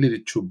have the ability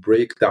to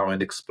break down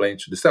and explain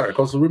to the seller,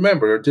 because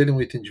remember, you're dealing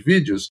with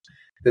individuals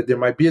that they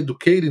might be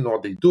educated in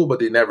what they do, but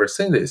they never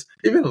seen this.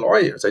 Even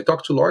lawyers. I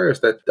talk to lawyers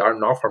that are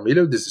not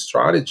familiar with this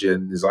strategy,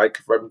 and it's like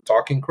if I'm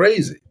talking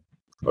crazy.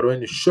 But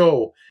when you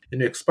show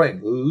and you explain,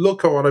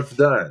 look at what I've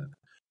done,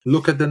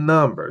 look at the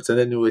numbers, and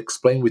then you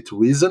explain with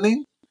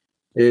reasoning,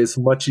 is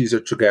much easier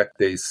to get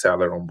the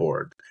seller on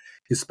board,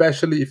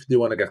 especially if they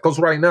want to get. Because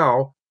right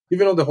now,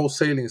 even on the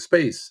wholesaling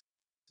space,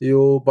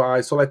 you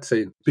buy. So let's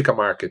say pick a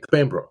market,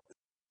 Pembroke,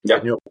 Yeah.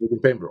 and you're in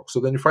Pembroke. So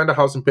then you find a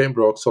house in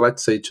Pembroke. So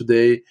let's say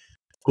today,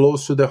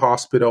 close to the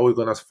hospital, we're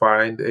gonna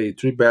find a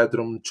 3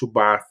 bedroom, 2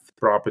 bath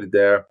property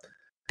there,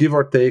 give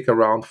or take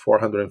around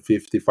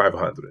 450,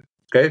 500.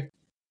 Okay,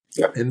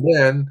 Yeah. and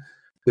then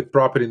the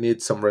property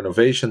needs some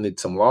renovation,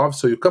 needs some love.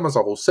 So you come as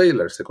a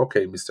wholesaler, say,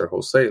 okay, Mr.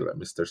 Wholesaler,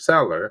 Mr.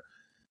 Seller,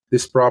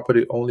 this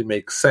property only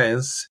makes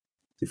sense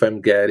if I'm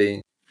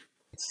getting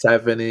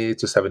 70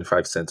 to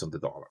 75 cents on the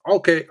dollar.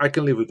 Okay, I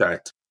can live with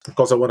that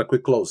because I want a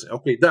quick closing.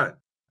 Okay, done.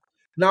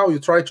 Now you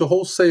try to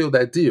wholesale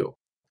that deal.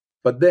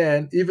 But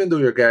then, even though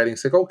you're getting,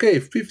 say, okay,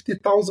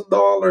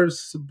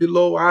 $50,000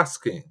 below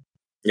asking,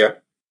 Yeah.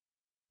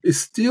 it's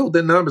still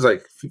the numbers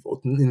like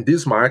in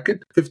this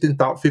market,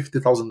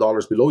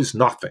 $50,000 below is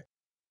nothing.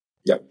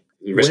 Yeah.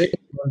 When Risky.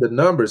 you run the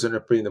numbers and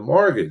you're paying the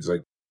mortgage,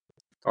 like,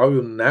 I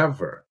will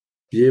never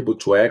be able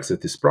to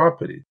exit this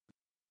property.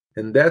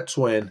 And that's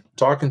when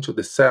talking to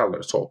the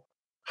seller. So,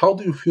 how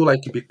do you feel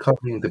like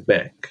becoming the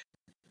bank?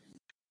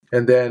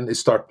 And then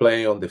start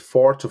playing on the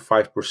 4 to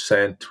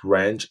 5%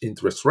 range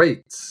interest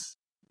rates.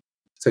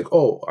 It's like,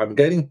 oh, I'm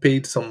getting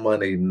paid some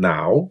money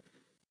now.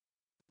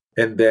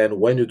 And then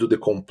when you do the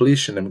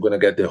completion, I'm going to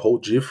get the whole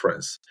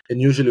difference. And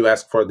usually you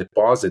ask for a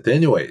deposit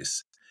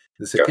anyways.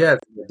 They say, Yeah. yeah,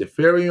 you're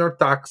deferring your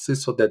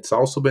taxes. So that's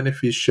also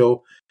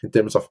beneficial in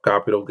terms of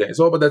capital gains.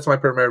 Oh, but that's my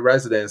primary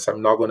residence.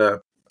 I'm not going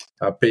to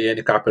pay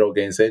any capital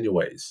gains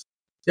anyways.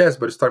 Yes,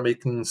 but start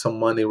making some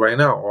money right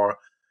now.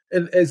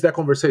 And it's that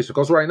conversation.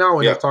 Because right now,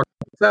 when you're Yeah. talking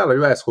to the seller,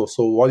 you ask, oh,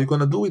 so what are you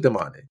going to do with the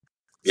money?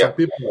 Yeah. Some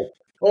people are like,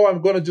 oh,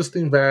 I'm going to just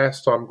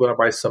invest or I'm going to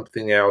buy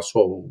something else.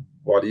 Well,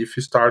 what if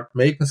you start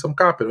making some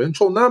capital and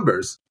show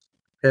numbers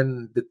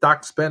and the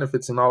tax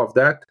benefits and all of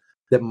that?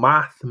 The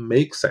math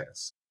makes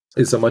sense.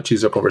 It's a much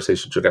easier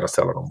conversation to get a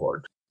seller on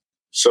board.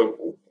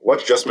 So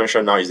what you just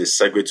mentioned now is a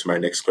segue to my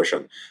next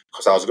question,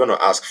 because I was going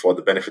to ask, for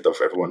the benefit of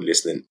everyone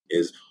listening,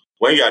 is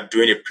when you are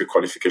doing a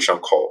pre-qualification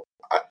call,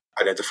 are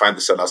identifying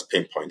the seller's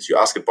pain points. You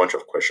ask a bunch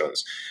of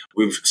questions.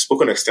 We've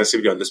spoken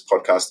extensively on this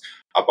podcast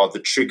about the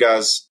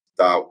triggers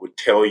that would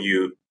tell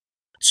you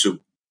to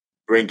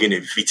bring in a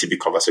VTB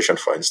conversation,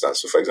 for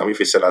instance. So, for example, if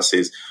a seller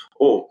says,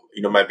 "Oh,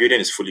 my building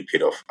is fully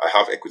paid off. I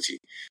have equity,"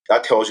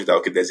 that tells you that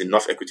okay, there's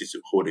enough equity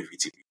to hold a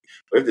VTB.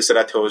 But if the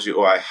seller tells you,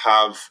 "Oh, I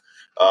have,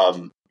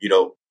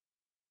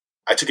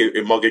 I took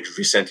a mortgage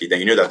recently," then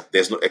you know that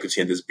there's no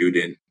equity in this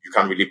building. You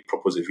can't really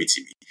propose a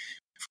VTB.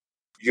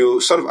 You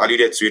sort of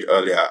alluded to it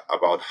earlier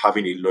about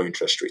having a low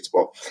interest rate.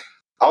 But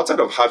outside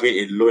of having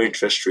a low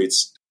interest rate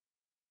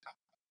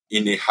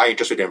in a high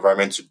interest rate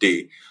environment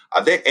today,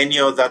 are there any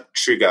other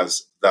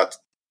triggers that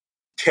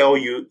tell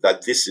you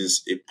that this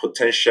is a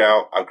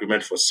potential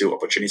agreement for sale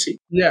opportunity?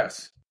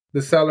 Yes.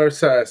 The seller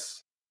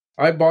says,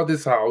 I bought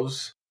this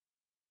house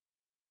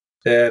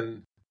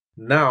and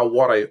now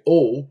what I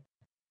owe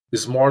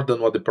is more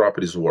than what the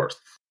property is worth.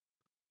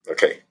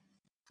 Okay.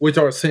 Which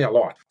are saying a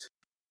lot.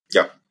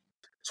 Yeah.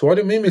 So what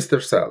do you mean,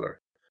 Mr. Seller?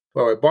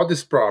 Well, I bought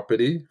this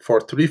property for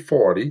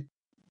 $340.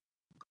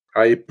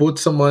 I put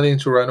some money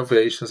into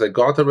renovations. I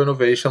got a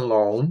renovation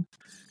loan.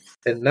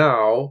 And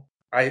now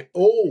I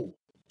owe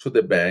to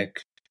the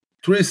bank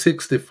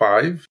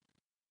 $365,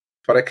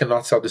 but I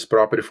cannot sell this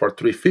property for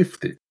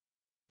 $350.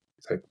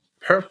 It's like,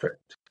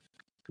 perfect.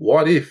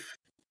 What if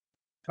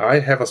I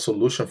have a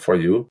solution for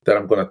you that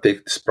I'm going to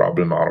take this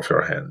problem out of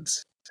your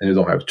hands and you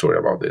don't have to worry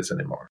about this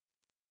anymore?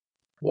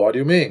 What do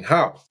you mean?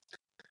 How?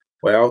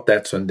 Well,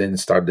 that's when then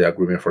start the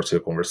agreement for sale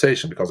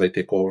conversation, because I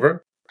take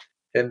over.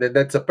 And then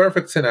that's a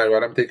perfect scenario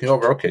where I'm taking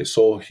over. Okay,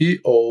 so he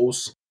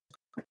owes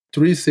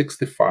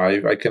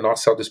 $365. I cannot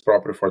sell this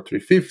property for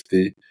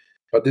 $350,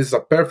 but this is a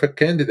perfect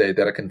candidate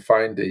that I can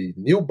find a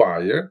new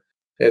buyer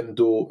and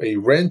do a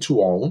rent to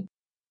own.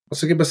 I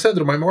was like, but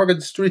Sandro, my mortgage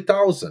is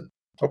 $3,000.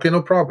 Okay,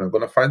 no problem. I'm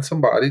going to find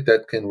somebody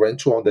that can rent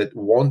to own that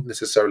won't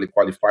necessarily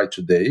qualify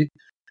today,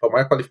 but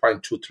might qualify in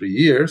 2-3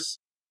 years.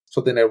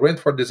 So then I rent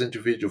for this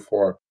individual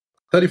for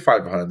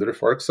 $3,500,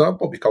 for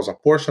example, because a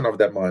portion of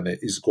that money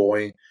is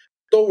going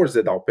towards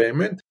the down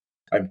payment.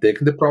 I'm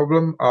taking the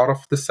problem out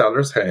of the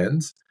seller's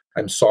hands.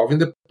 I'm solving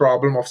the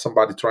problem of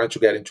somebody trying to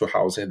get into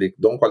housing and they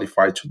don't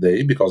qualify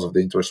today because of the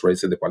interest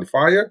rates and the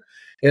qualifier.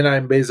 And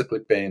I'm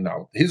basically paying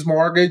out his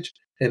mortgage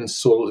and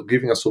so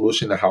giving a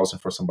solution in the housing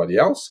for somebody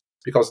else.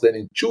 Because then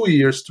in 2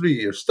 years, 3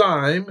 years'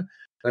 time,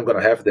 I'm going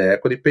to have the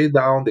equity paid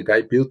down, the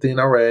guy built in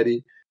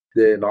already,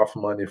 the enough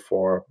money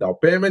for down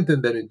payment,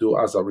 and then we do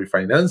as a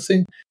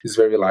refinancing. It's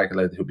very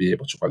likely that he'll be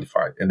able to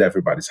qualify and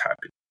everybody's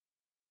happy.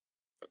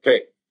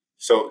 Okay.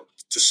 So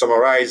to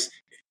summarize,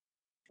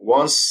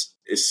 once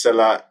a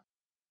seller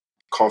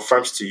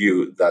confirms to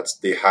you that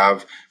they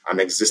have an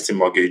existing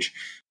mortgage,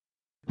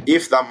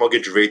 if that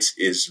mortgage rate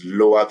is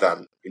lower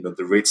than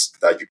the rates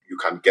that you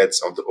can get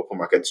on the open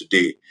market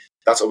today,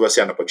 that's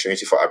obviously an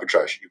opportunity for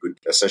arbitrage. You could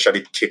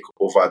essentially take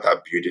over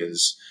that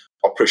building's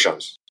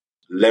operations,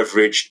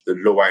 leverage the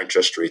lower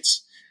interest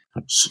rates.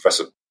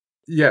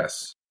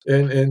 Yes.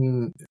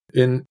 In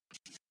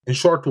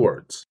short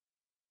words,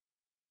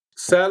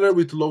 seller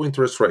with low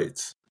interest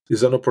rates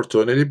is an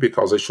opportunity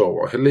because I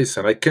show, hey,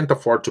 listen, I can't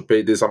afford to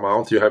pay this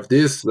amount. You have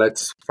this.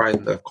 Let's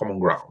find a common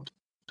ground.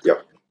 Yeah.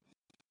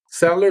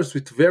 Sellers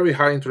with very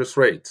high interest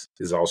rates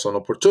is also an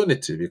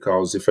opportunity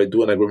because if I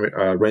do an agreement,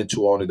 rent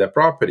to own that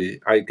property,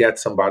 I get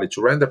somebody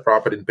to rent the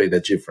property and pay the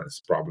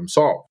difference. Problem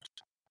solved.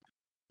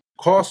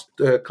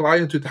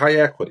 Client with high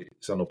equity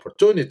is an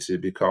opportunity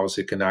because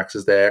he can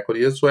access the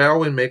equity as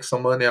well and make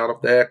some money out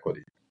of the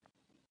equity.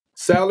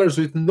 Sellers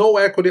with no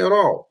equity at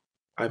all,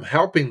 I'm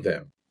helping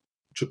them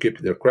to keep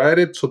their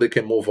credit so they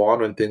can move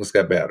on when things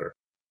get better.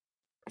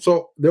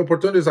 So the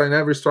opportunities are in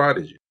every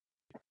strategy.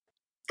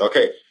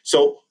 Okay.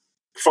 So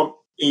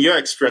in your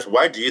experience,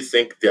 why do you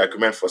think the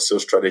agreement for sale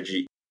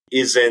strategy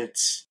isn't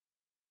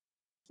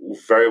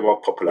very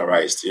well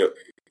popularized?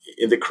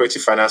 In the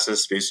creative financing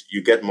space,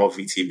 you get more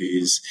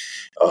VTBs,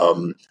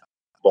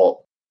 but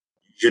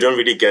you don't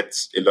really get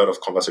a lot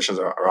of conversations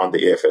around the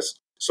AFS.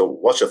 So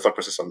what's your thought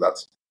process on that?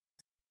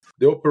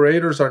 The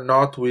operators are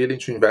not willing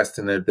to invest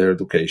in their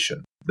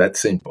education.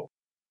 That's simple.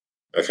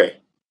 Okay.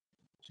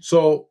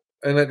 So,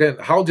 and again,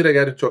 how did I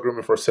get into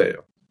agreement for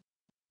sale?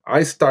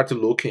 I started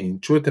looking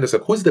into it and I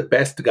said, who's the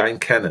best guy in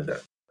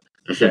Canada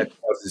that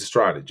has this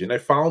strategy? And I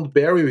found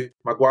Barry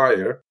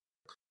Maguire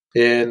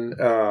in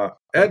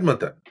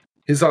Edmonton.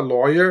 He's a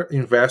lawyer,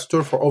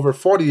 investor for over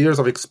 40 years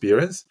of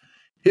experience.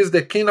 He's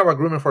the king of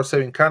agreement for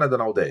sale in Canada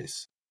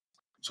nowadays.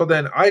 So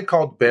then I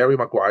called Barry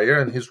Maguire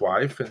and his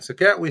wife and said,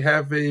 yeah, we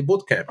have a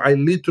boot camp. I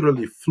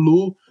literally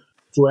flew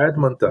to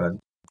Edmonton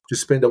to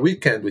spend a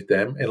weekend with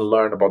them and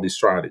learn about this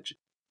strategy.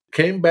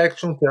 Came back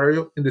to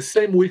Ontario. In the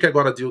same week, I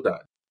got a deal done.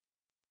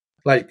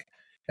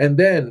 And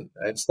then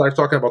I start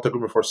talking about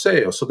agreement for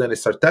sale. So then I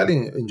start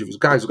telling individuals,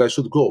 guys, you guys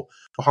should go.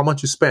 Well, how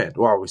much you spend?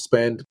 Wow, we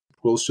spend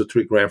close to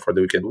 $3,000 for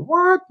the weekend.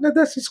 What? No,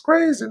 this is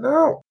crazy.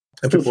 No.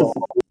 And people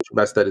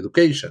invest that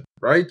education,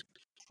 right?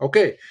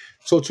 Okay.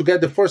 So to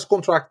get the first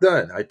contract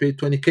done, I paid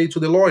 $20,000 to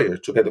the lawyer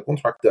to get the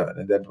contract done.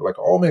 And then like,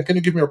 oh man, can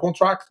you give me your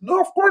contract? No,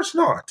 of course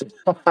not.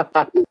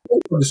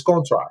 For this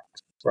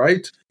contract.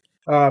 right?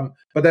 But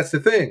that's the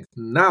thing.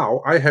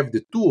 Now I have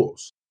the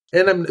tools,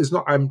 and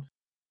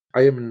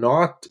I am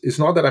not. It's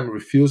not that I'm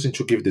refusing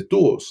to give the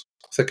tools.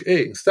 It's like,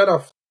 hey, instead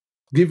of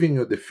giving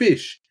you the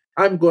fish,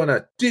 I'm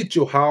gonna teach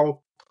you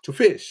how to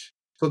fish.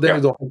 So then Yeah.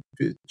 you don't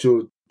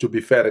have to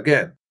be fed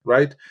again,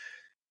 right?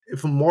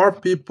 If more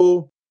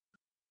people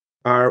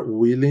are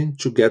willing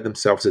to get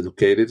themselves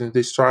educated in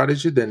this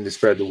strategy, then they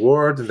spread the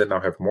word, and then now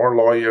have more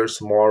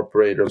lawyers, more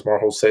operators, more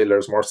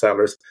wholesalers, more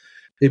sellers.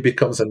 It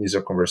becomes an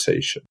easier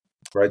conversation,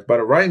 right?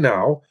 But right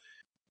now,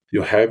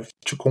 you have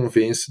to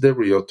convince the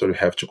realtor, you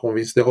have to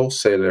convince the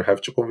wholesaler, you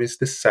have to convince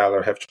the seller,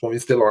 you have to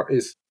convince the lawyer.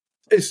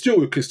 It's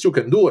still, you still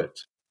can do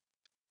it,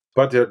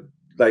 but you're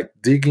like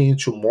digging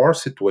into more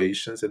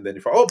situations, and then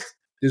if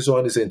this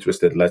one is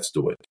interested, let's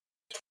do it.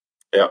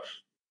 Yeah.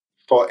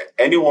 For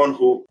anyone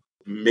who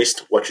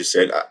missed what you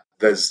said,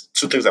 there's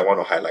two things I want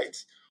to highlight.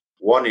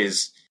 One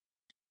is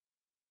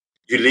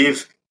you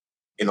live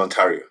in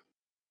Ontario.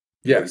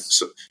 Yes,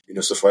 So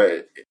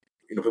for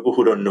people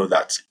who don't know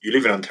that, you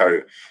live in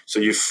Ontario, so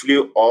you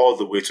flew all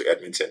the way to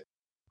Edmonton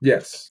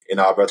yes. in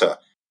Alberta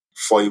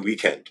for a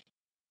weekend,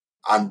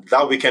 and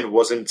that weekend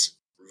wasn't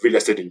real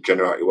estate in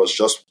general. It was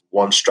just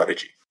one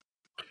strategy,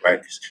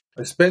 right?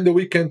 I spent the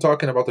weekend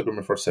talking about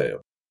agreement for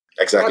sale.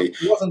 Not, Exactly.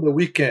 it wasn't the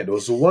weekend, it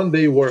was a 1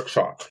 day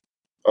workshop.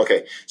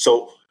 Okay,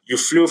 so you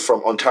flew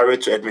from Ontario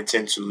to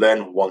Edmonton to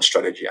learn one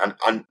strategy,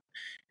 and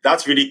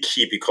that's really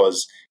key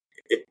because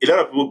a lot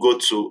of people go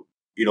to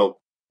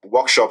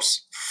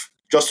workshops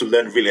just to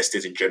learn real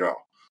estate in general,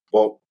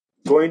 but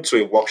going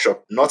to a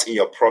workshop not in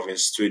your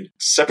province to a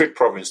separate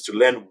province to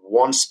learn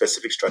one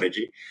specific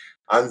strategy,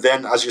 and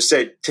then, as you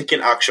said,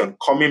 taking action,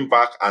 coming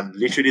back and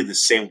literally the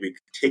same week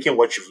taking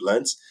what you've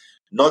learned,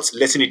 not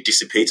letting it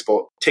dissipate,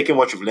 but taking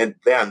what you've learned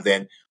there and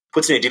then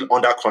putting a deal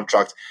under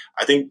contract.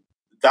 I think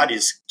that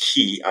is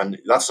key, and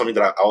that's something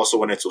that I also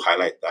wanted to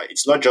highlight, that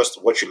it's not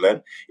just what you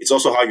learn, it's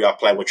also how you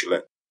apply what you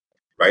learn,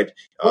 right?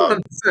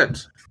 um,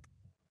 100%.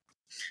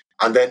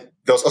 and then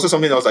there was also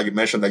something else that you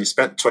mentioned, that you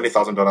spent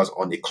 $20,000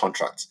 on a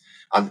contract,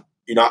 and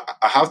I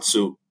have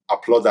to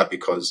applaud that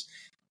because,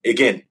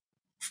 again,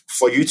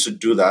 for you to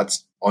do that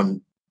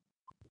on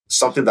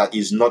something that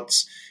is not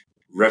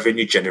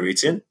revenue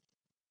generating,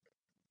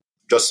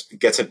 just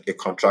getting a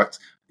contract,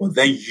 but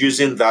then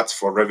using that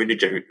for revenue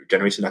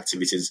generating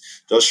activities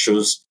just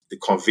shows the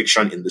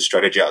conviction in the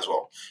strategy as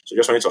well. So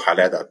just wanted to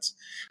highlight that.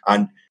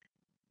 And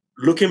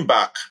looking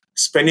back,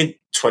 spending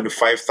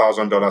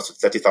 $25,000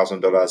 to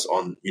 $30,000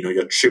 on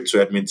your trip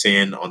to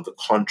Edmonton, on the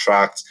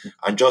contract,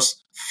 and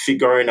just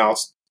figuring out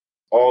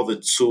all the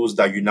tools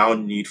that you now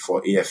need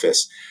for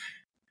AFS.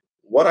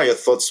 What are your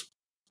thoughts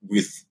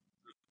with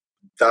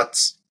that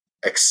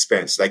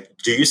expense? Like,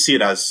 do you see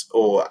it as,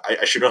 oh,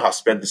 I shouldn't have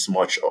spent this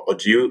much, or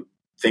do you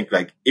think,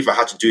 like, if I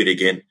had to do it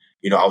again,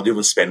 I would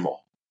even spend more?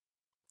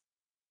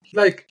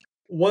 Like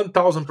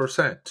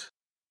 1000%.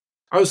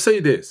 I'll say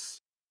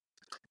this.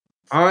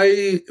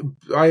 I,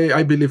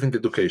 I believe in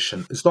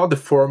education. It's not the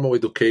formal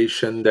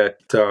education that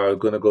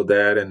gonna go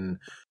there and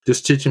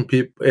just teaching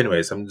people.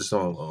 Anyways, I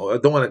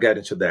don't want to get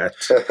into that.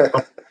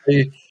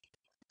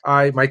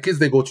 My kids,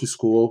 they go to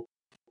school,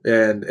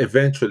 and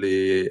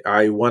eventually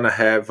I want to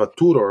have a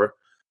tutor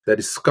that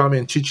is coming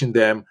and teaching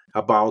them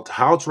about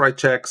how to write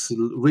checks,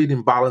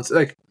 reading balance,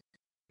 like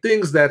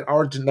things that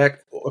our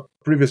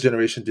previous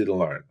generation didn't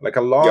learn. Like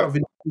a lot Yeah,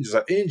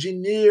 of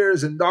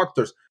engineers and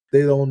doctors,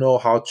 they don't know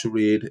how to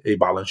read a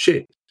balance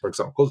sheet, for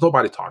example, because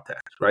nobody taught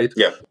that, right?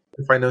 yeah,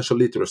 Financial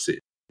literacy.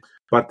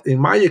 But in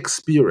my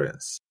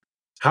experience,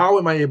 how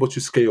am I able to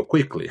scale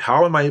quickly?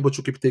 How am I able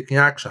to keep taking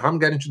action? How I'm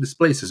getting to these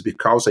places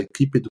because I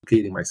keep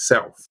educating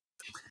myself,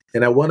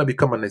 and I want to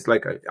become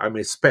I'm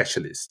a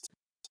specialist,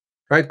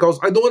 right? Because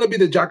I don't want to be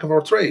the jack of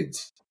all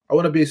trades. I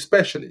want to be a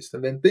specialist.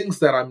 And then things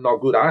that I'm not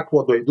good at,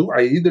 what do?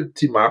 I either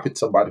team up with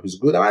somebody who's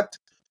good at,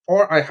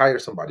 or I hire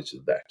somebody to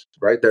do that,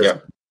 right? There's yeah,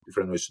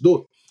 different ways to do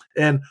it.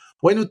 And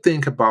when you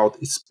think about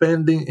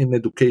spending in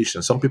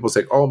education, some people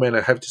say, oh man,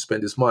 I have to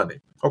spend this money.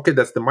 Okay,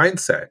 that's the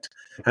mindset.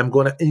 I'm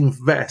going to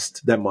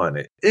invest the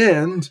money.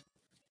 And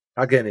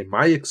again, in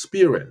my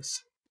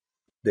experience,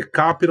 the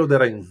capital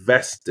that I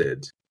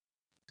invested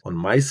on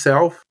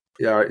myself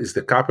is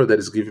the capital that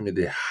is giving me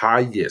the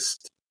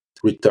highest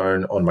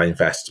return on my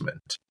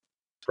investment,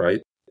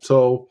 right?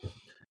 So,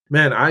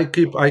 man, I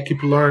keep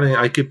learning,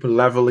 I keep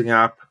leveling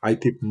up, I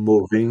keep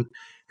moving,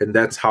 and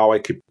that's how I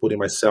keep putting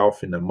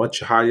myself in a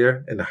much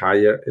higher and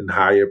higher and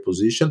higher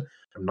position.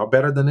 I'm not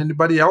better than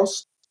anybody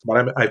else,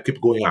 but I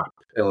keep going up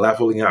and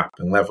leveling up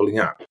and leveling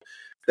up.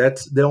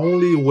 That's the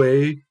only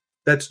way.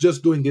 That's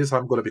just doing this.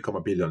 I'm going to become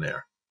a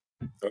billionaire.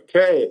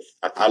 okay.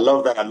 I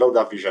love that. I love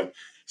that vision.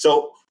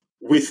 So,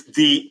 with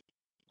the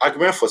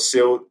agreement for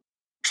sale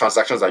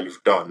transactions that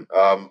you've done,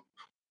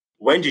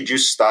 when did you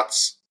start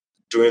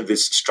doing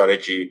this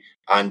strategy?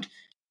 And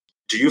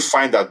do you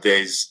find that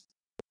there's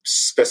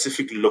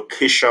specific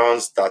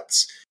locations that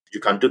you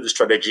can do the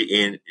strategy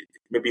in,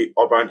 maybe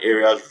urban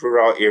areas,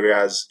 rural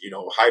areas,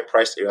 high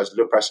priced areas,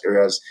 low priced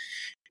areas?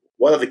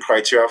 What are the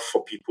criteria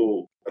for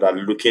people that are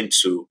looking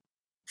to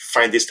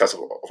find these types of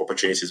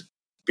opportunities?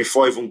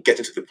 before even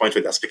getting to the point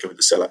where they're speaking with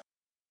the seller?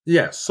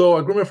 Yeah, so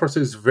agreement for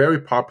sale is very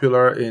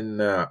popular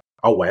in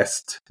out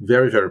west,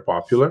 very, very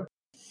popular.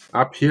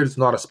 Up here, it's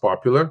not as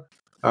popular.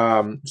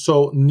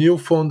 So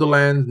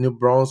Newfoundland, New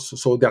Brunswick,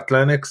 so the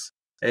Atlantics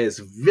is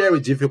very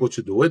difficult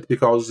to do it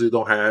because you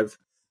don't have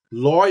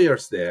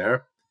lawyers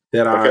there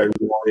that Okay. are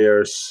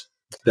lawyers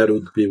that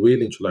would be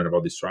willing to learn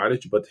about this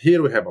strategy. But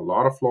here we have a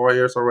lot of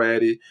lawyers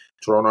already,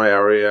 Toronto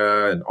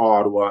area and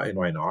Ottawa, and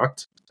why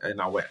not, and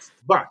out west.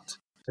 But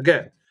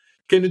again,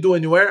 can you do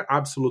anywhere?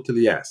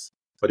 Absolutely yes.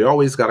 But you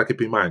always got to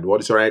keep in mind, what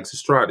is your exit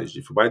strategy?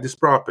 If you buy this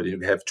property, you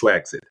have to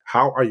exit.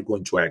 How are you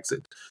going to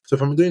exit? So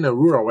if I'm doing a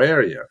rural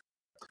area,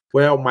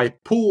 well, my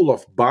pool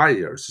of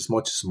buyers is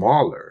much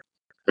smaller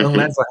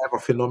unless I have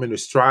a phenomenal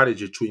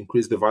strategy to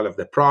increase the value of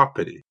the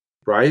property,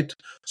 right?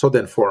 So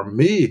then for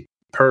me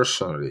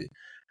personally,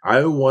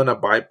 I want to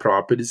buy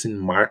properties in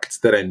markets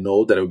that I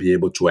know that I'll be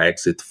able to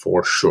exit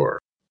for sure.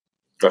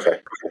 Okay.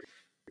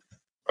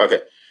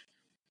 Okay.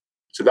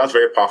 So that's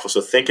very powerful.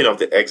 So thinking of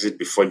the exit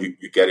before you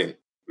get in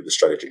with the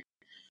strategy.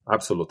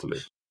 Absolutely.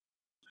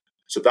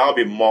 So that will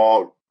be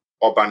more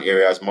urban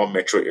areas, more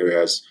metro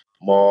areas,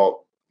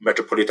 more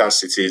metropolitan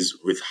cities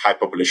with high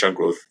population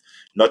growth,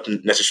 not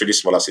necessarily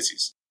smaller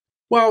cities.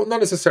 Well, not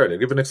necessarily. I'll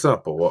give an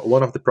example.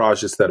 One of the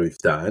projects that we've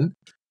done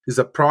is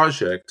a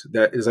project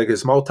that is like a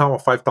small town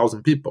of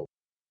 5,000 people,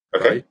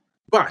 Okay. right?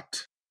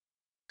 But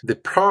the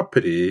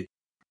property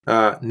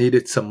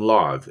needed some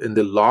love, and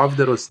the love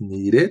that was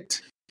needed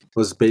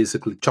was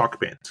basically chalk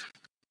paint,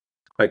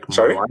 like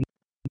Sorry?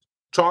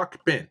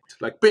 chalk paint,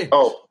 like paint.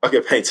 Oh,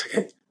 okay, paint.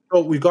 Okay.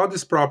 So we got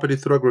this property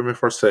through agreement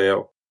for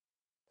sale.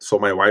 So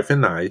my wife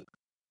and I,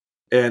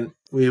 and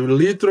we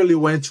literally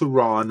went to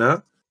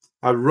Rana.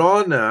 At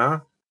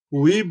Rana,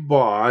 we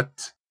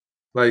bought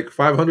like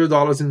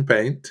 $500 in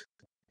paint,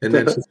 and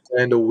then she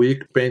spent a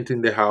week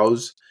painting the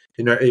house,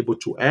 and we are able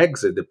to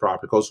exit the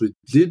property because we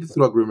did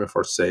through agreement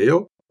for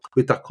sale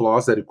with a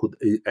clause that it could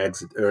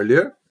exit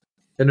earlier.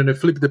 And then we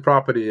flipped the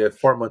property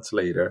 4 months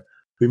later.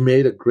 We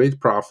made a great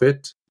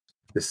profit.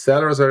 The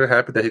seller was very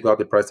happy that he got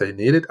the price that he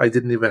needed. I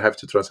didn't even have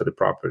to transfer the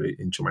property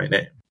into my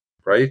name,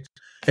 right?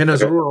 And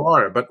as a Okay. rural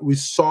area, but we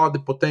saw the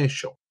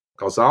potential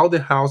because all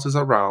the houses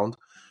around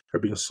are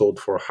being sold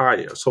for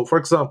higher. So, for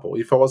example,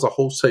 if I was a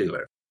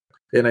wholesaler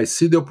and I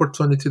see the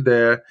opportunity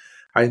there,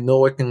 I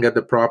know I can get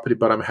the property,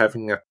 but I'm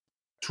having a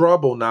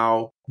trouble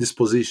now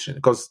disposition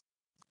because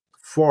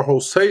for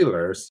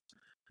wholesalers,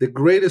 the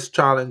greatest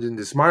challenge in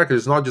this market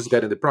is not just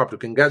getting the property. You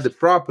can get the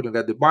property, you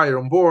get the buyer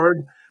on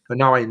board, but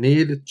now I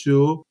need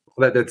to,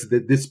 that's the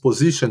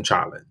disposition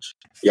challenge.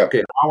 Yeah.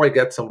 Okay, how I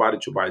get somebody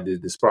to buy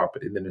this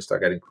property? And then you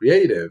start getting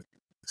creative.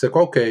 It's like,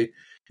 okay,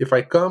 if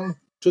I come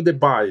to the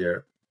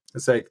buyer,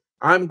 it's like,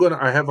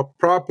 I have a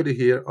property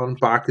here on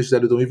package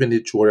that you don't even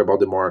need to worry about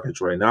the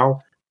mortgage right now.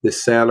 The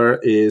seller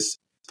is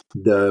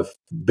the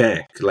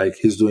bank, like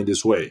he's doing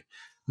this way.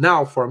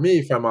 Now, for me,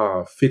 if I'm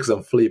a fix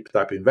and flip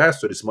type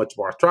investor, it's much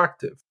more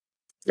attractive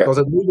Yeah. because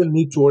I don't even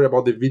need to worry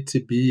about the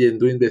VTB and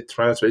doing the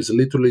transfer. It's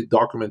literally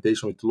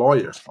documentation with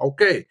lawyers.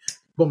 Okay,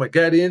 boom, I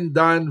get in,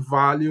 done,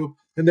 value,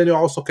 and then you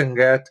also can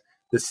get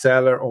the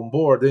seller on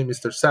board. Hey,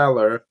 Mr.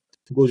 Seller,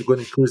 you're going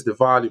to increase the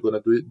value. You're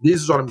going to do it.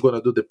 This is what I'm going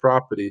to do the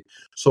property.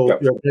 So Yeah.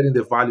 you're getting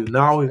the value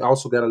now. You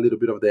also get a little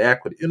bit of the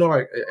equity.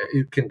 Like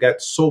you can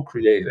get so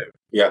creative.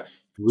 Yeah.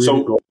 Really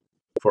So go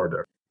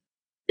further.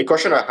 a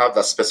question I have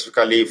that's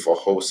specifically for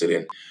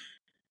wholesaling.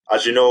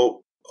 As you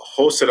know,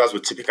 wholesalers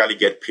will typically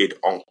get paid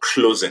on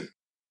closing,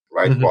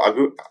 right? Mhm. But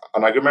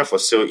an agreement for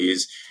sale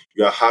is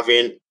you are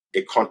having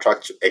a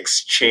contract to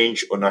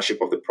exchange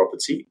ownership of the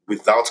property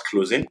without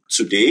closing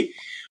today,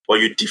 but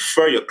you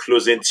defer your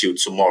closing till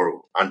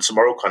tomorrow, and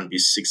tomorrow can be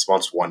 6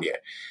 months, 1 year.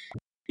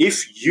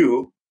 If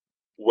you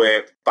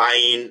were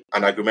buying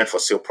an agreement for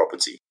sale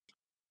property,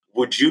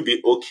 would you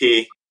be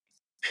okay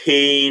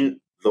paying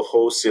the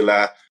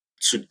wholesaler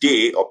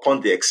today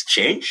upon the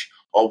exchange,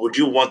 or would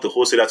you want the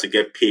wholesaler to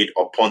get paid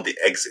upon the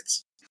exit?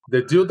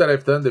 The deal that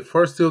I've done, the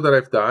first deal that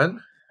I've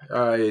done,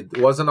 it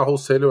wasn't a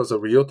wholesaler, it was a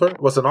realtor.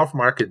 It was an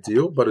off-market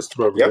deal, but it's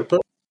through a Yep. realtor.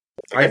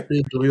 I Okay.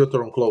 paid the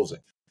realtor on closing.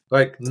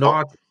 Like Oh,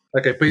 not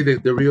like I paid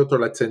the realtor,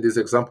 let's say in this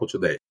example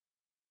today.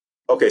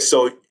 okay.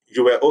 So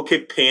you were okay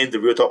paying the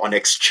realtor on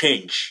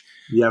exchange,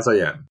 Yes, I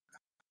am.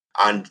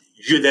 and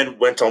you then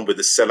went on with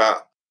the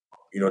seller,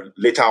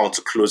 later on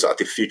to close at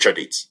a future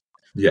date.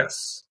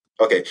 Yes.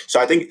 Okay. So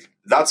I think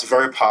that's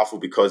very powerful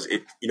because a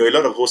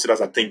lot of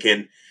wholesalers are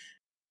thinking,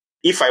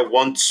 if I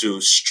want to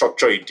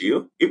structure a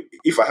deal,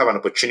 if I have an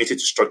opportunity to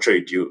structure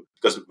a deal,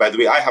 because by the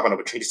way, I have an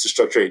opportunity to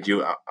structure a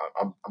deal.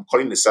 I'm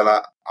calling the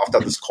seller after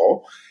this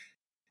call,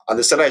 and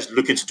the seller is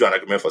looking to do an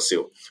agreement for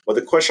sale. But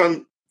the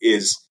question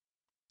is,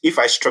 if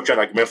I structure an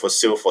agreement for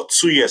sale for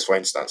 2 years, for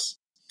instance,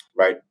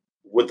 right,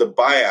 would the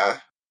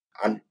buyer,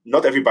 and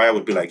not every buyer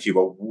would be like you,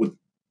 but would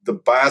the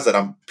buyers that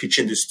I'm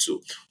pitching this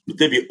to, would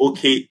they be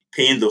okay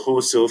paying the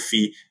wholesale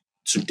fee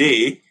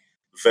today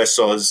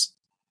versus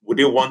would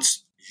they want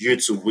you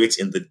to wait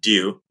in the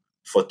deal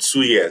for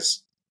 2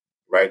 years,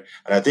 right?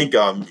 And I think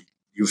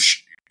you've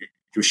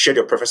you share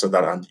your preference on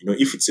that. And,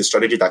 if it's a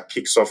strategy that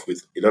kicks off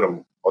with a lot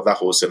of other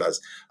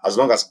wholesalers, as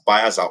long as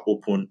buyers are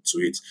open to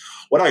it.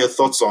 What are your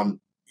thoughts on,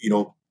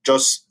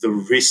 just the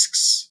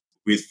risks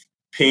with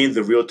paying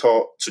the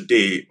realtor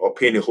today or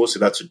paying a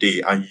wholesaler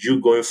today and you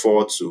going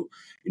forward to,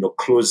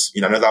 close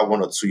in another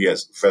 1 or 2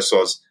 years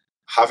versus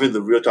having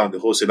the realtor and the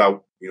wholesaler,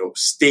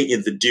 stay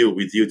in the deal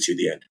with you to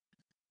the end?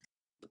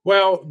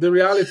 Well, the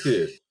reality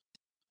is,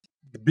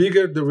 the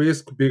bigger the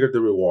risk, bigger the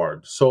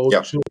reward. So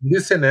Yeah. in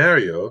this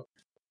scenario,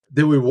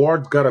 the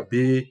reward gotta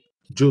be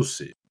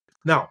juicy.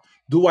 Now,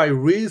 do I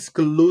risk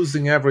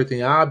losing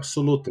everything?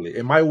 Absolutely.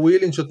 Am I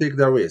willing to take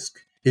the risk?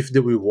 If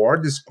the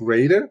reward is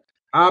greater,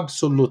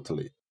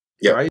 absolutely.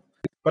 Yeah. Right?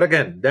 But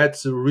again,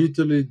 that's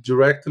really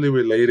directly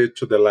related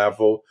to the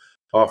level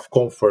of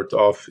comfort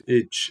of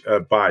each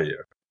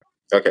buyer.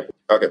 Okay.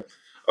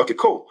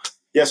 Cool.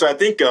 Yeah. So I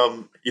think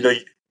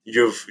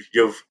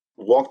you've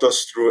walked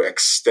us through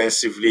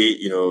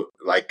extensively,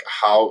 like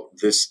how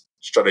this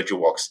strategy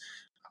works.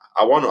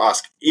 I want to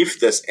ask if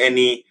there's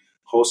any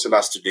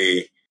wholesalers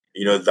today,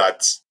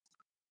 that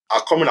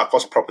are coming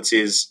across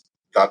properties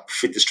that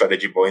fit the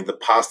strategy, but in the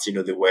past,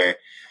 they were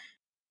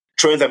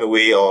throwing them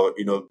away or,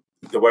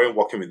 they weren't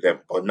working with them.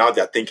 But now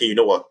they're thinking, you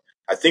know what?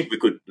 I think we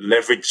could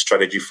leverage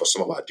strategy for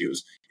some of our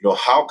deals.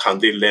 How can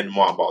they learn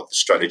more about the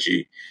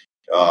strategy?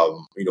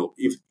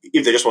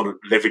 If they just want to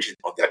leverage it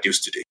on their deals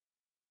today.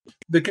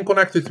 They can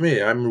connect with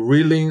me. I'm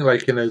really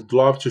and I'd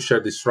love to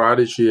share the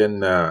strategy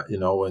and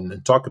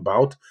and talk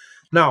about.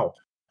 Now,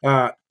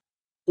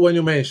 when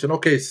you mention,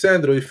 okay,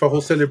 Sandro, if a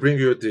wholesaler bring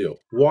you a deal,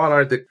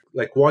 what do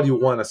you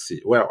want to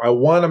see? Well, I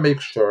want to make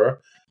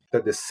sure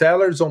that the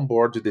seller's on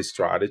board with the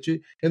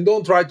strategy, and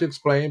don't try to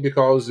explain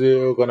because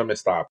you're gonna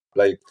mess up.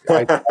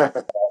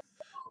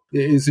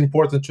 It's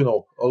important to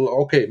know.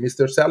 Okay,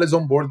 Mr. Seller is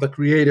on board the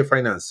creative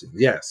financing.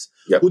 Yes.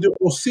 Yep. Would you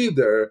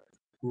consider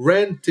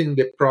renting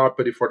the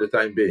property for the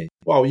time being?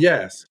 Well,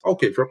 yes.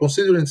 Okay, if you're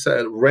considering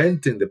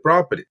renting the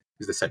property,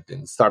 it's the same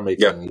thing. Start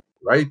making it,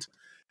 right?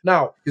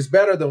 Now, it's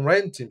better than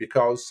renting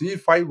because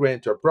if I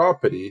rent your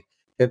property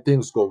and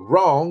things go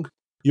wrong,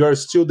 you are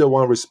still the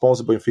one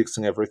responsible in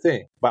fixing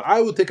everything. But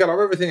I will take care of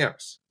everything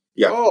else.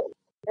 Yeah. Oh,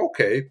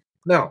 okay.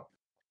 Now,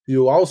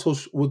 you also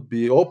would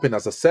be open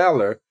as a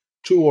seller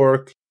to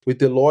work with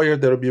the lawyer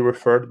that will be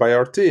referred by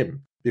our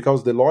team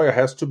because the lawyer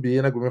has to be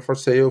an agreement for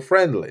sale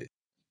friendly.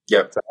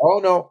 Yep. So, oh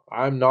no,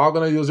 I'm not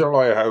going to use your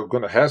lawyer. I'm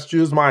going to have to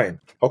use mine.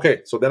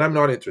 Okay, so then I'm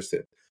not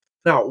interested.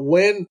 Now,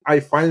 when I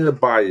find a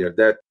buyer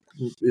that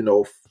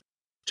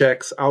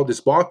checks out these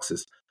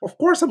boxes, of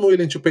course I'm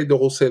willing to pay the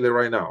wholesaler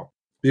right now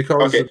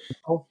because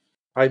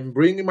I'm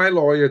bringing my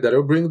lawyer that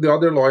will bring the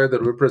other lawyer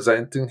that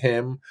representing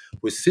him.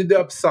 We see the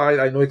upside.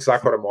 I know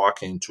exactly what I'm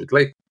walking into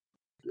it.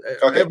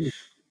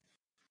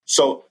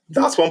 So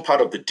that's one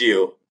part of the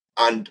deal.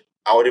 And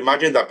I would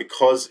imagine that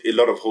because a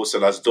lot of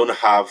wholesalers don't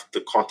have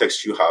the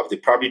context you have, they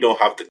probably don't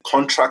have the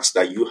contracts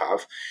that you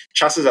have,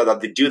 chances are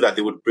that the deal that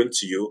they would bring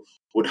to you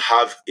would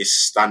have a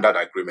standard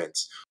agreement.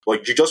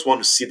 But you just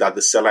want to see that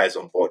the seller is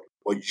on board.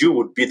 Or you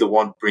would be the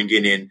one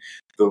bringing in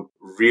the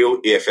real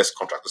AFS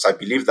contract. Because I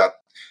believe that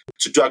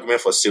to do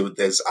agreement for sale,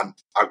 there's an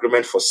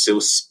agreement for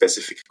sale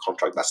specific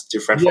contract that's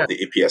different from the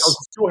APS. I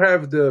still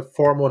have the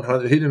Form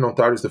 100. Here in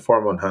Ontario is the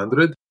Form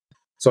 100.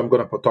 So I'm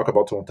going to talk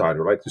about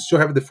Ontario, right? You still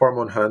have the Form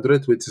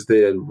 100, which is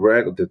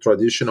the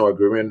traditional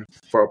agreement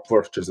for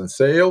purchase and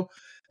sale.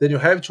 Then you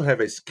have to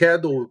have a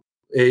Schedule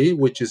A,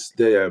 which is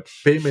the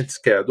payment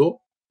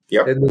schedule.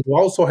 Yep. And you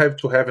also have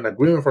to have an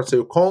agreement for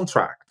sale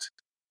contract.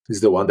 This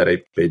is the one that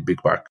I paid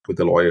big buck with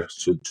the lawyers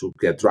to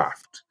get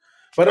draft.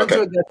 But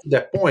until I get to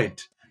that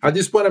point, at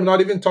this point, I'm not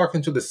even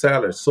talking to the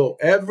seller. So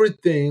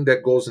everything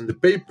that goes in the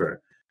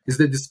paper is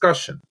the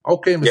discussion.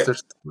 Okay, Mr.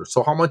 Seller,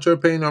 so how much are you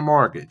paying your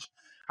mortgage?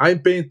 I'm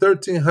paying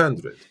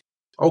 $1,300.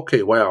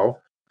 Okay,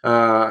 well,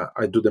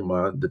 I do the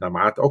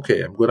math.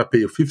 Okay, I'm gonna pay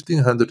you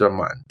 $1,500 a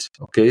month.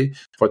 Okay,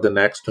 for the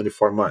next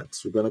 24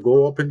 months, we're gonna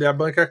go open their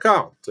bank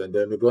account, and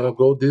then we're gonna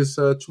go this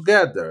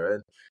together.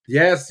 And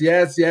yes.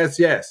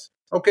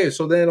 Okay,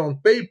 so then on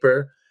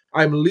paper,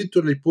 I'm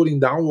literally putting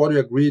down what you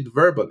agreed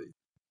verbally.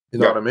 You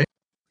know what I mean?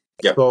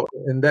 Yeah. So,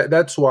 and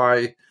that's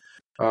why.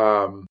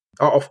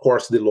 Of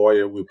course, the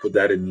lawyer will put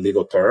that in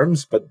legal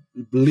terms, but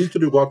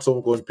literally what's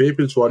on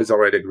paper is what is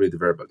already agreed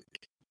verbally.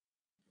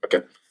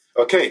 Okay.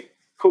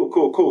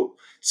 Cool.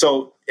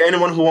 So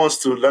anyone who wants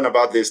to learn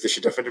about this, they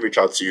should definitely reach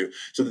out to you.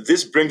 So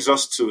this brings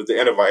us to the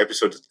end of our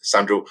episode,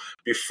 Sandro.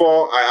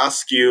 Before I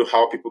ask you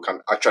how people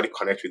can actually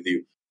connect with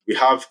you, we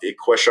have a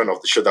question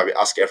of the show that we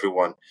ask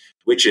everyone,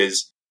 which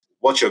is,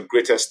 what's your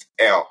greatest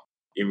L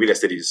in real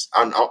estate is?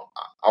 And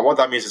what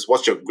that means is,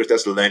 what's your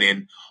greatest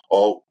learning,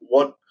 or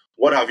what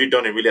have you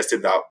done in real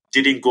estate that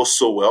didn't go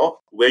so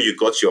well, where you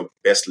got your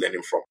best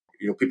learning from?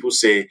 People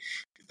say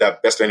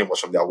that best learning was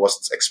from their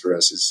worst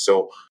experiences.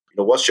 So,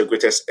 what's your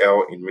greatest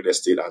L in real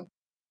estate, and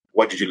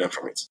what did you learn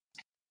from it?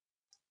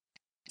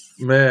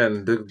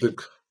 Man,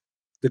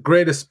 the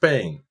greatest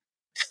pain.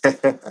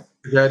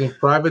 Getting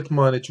private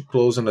money to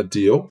close on a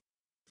deal.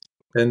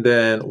 And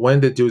then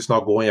when the deal is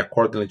not going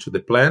accordingly to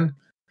the plan,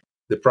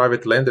 The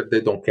private lender, they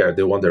don't care.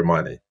 They want their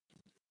money.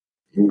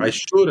 I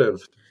should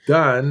have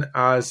done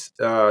as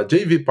a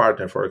JV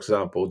partner, for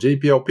example,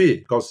 JPLP,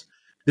 because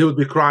they would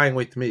be crying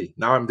with me.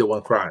 Now I'm the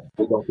one crying.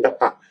 They don't care,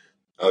 right?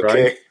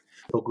 Okay.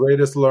 So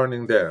greatest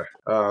learning there.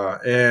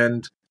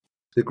 And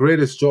the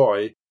greatest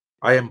joy,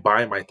 I am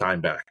buying my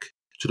time back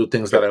to do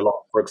things that I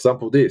love. For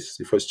example, this.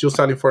 If I was still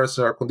selling furnaces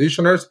and air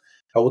conditioners,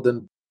 I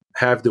wouldn't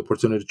have the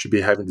opportunity to be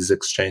having this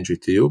exchange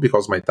with you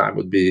because my time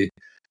would be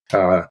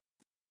uh,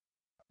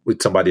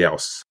 with somebody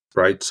else,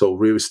 right? So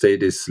real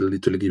estate is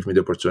literally giving me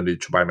the opportunity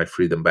to buy my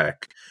freedom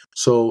back.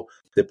 So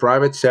the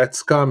private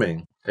jet's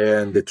coming,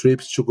 and the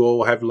trips to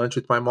go have lunch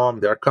with my mom,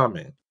 they're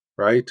coming,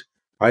 right?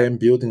 I am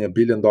building $1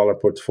 billion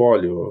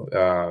portfolio,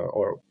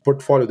 or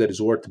portfolio that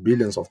is worth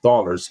billions of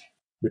dollars,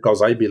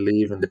 because I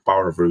believe in the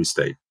power of real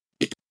estate.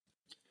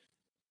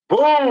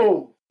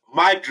 Boom!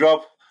 Mic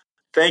drop.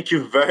 Thank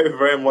you very,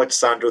 very much,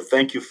 Sandro.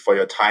 Thank you for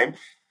your time.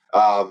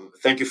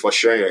 Thank you for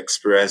sharing your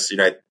experience.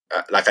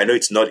 Like I know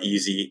it's not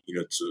easy,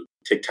 to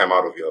take time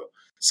out of your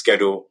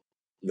schedule,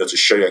 to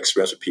share your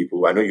experience with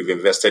people. I know you've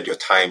invested your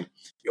time,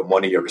 your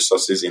money, your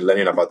resources in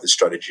learning about this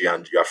strategy,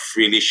 and you are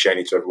freely sharing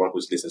it to everyone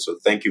who's listening. So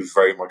thank you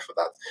very much for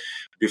that.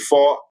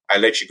 Before I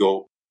let you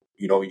go,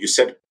 you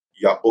said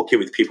you're okay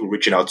with people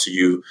reaching out to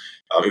you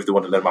if they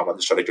want to learn more about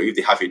the strategy, or if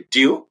they have a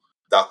deal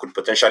that could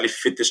potentially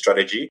fit this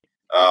strategy.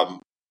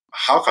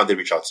 How can they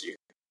reach out to you?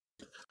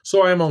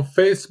 So I'm on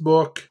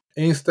Facebook,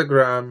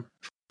 Instagram,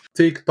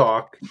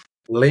 TikTok,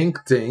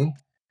 LinkedIn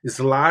 /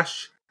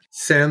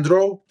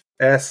 Sandro,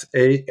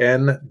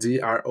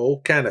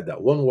 Sandro Canada.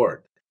 One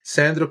word,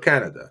 Sandro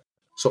Canada.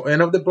 So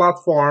any of the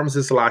platforms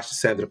is /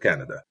 Sandro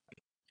Canada.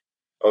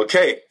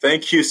 Okay,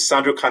 thank you,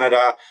 Sandro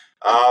Canada.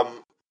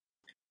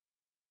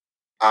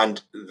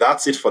 And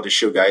that's it for the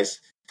show, guys.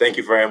 Thank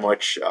you very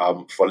much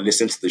for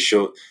listening to the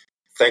show.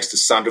 Thanks to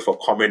Sandro for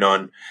coming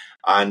on.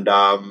 And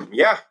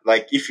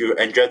if you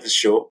enjoyed this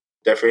show,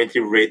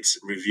 definitely rate,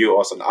 review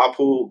us on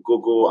Apple,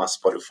 Google, and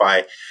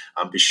Spotify.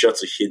 And be sure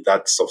to hit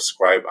that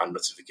subscribe and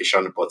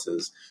notification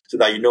buttons so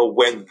that you know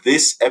when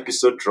this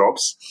episode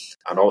drops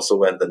and also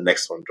when the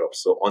next one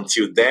drops. So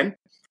until then,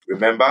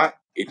 remember,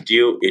 a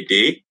deal a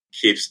day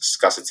keeps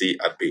scarcity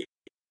at bay.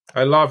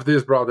 I love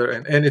this, brother,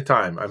 and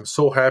anytime. I'm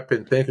so happy,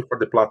 and thank you for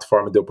the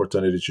platform and the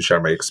opportunity to share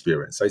my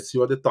experience. I see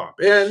you at the top.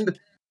 And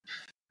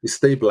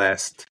stay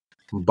blessed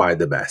by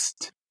the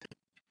best.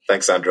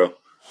 Thanks, Sandro.